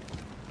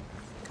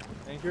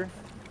 Anchor?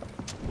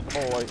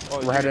 Oh, wait. Oh,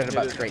 We're you headed hit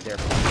about it. straight there.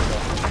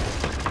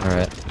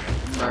 Alright.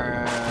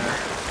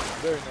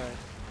 Very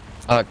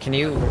nice. Can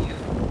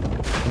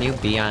you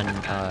be on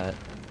That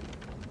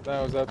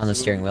was the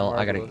steering absolutely wheel?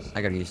 marvelous.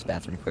 I gotta use the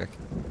bathroom quick.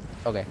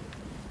 Okay.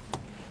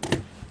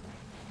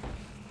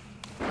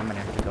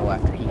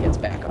 after he gets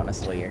back,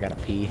 honestly. I gotta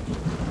pee.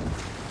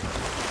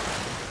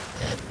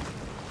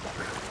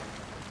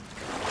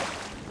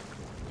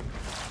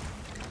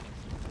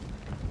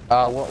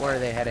 What were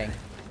they heading?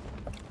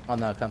 On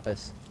the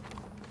compass.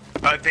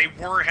 They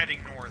were heading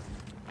north.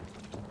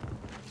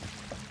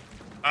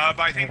 But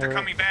I think they're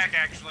coming back,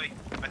 actually.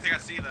 I think I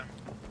see them.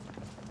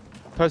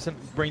 Tyson,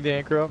 bring the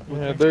anchor up.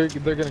 Yeah, they're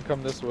gonna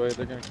come this way.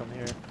 They're gonna come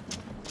here.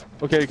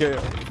 Okay, okay.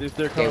 If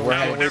they're Okay, coming, we're No,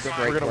 heading never straight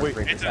mind. We're gonna towards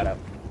wait. bridge setup.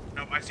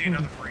 Nope, I see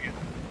another frigate.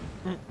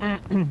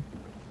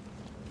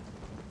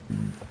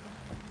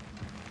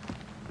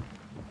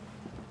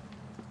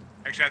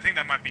 Actually, I think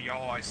that might be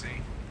y'all I see.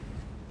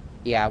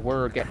 Yeah,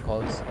 we're getting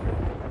close.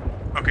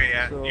 Okay,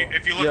 yeah. So,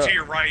 If you look yeah. to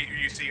your right,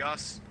 you see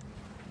us.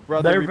 We're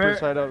at the They're Reaper very-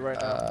 side out right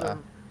now.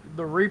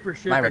 The Reaper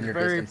ship My is render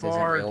very distance isn't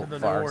far real to the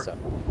far, north. so...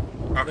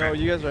 Okay. No,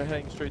 you guys are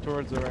heading straight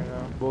towards it right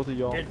now. Both of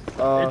y'all.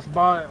 It's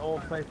by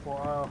Old Faithful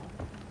Isle.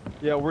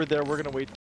 Yeah, we're there. We're gonna wait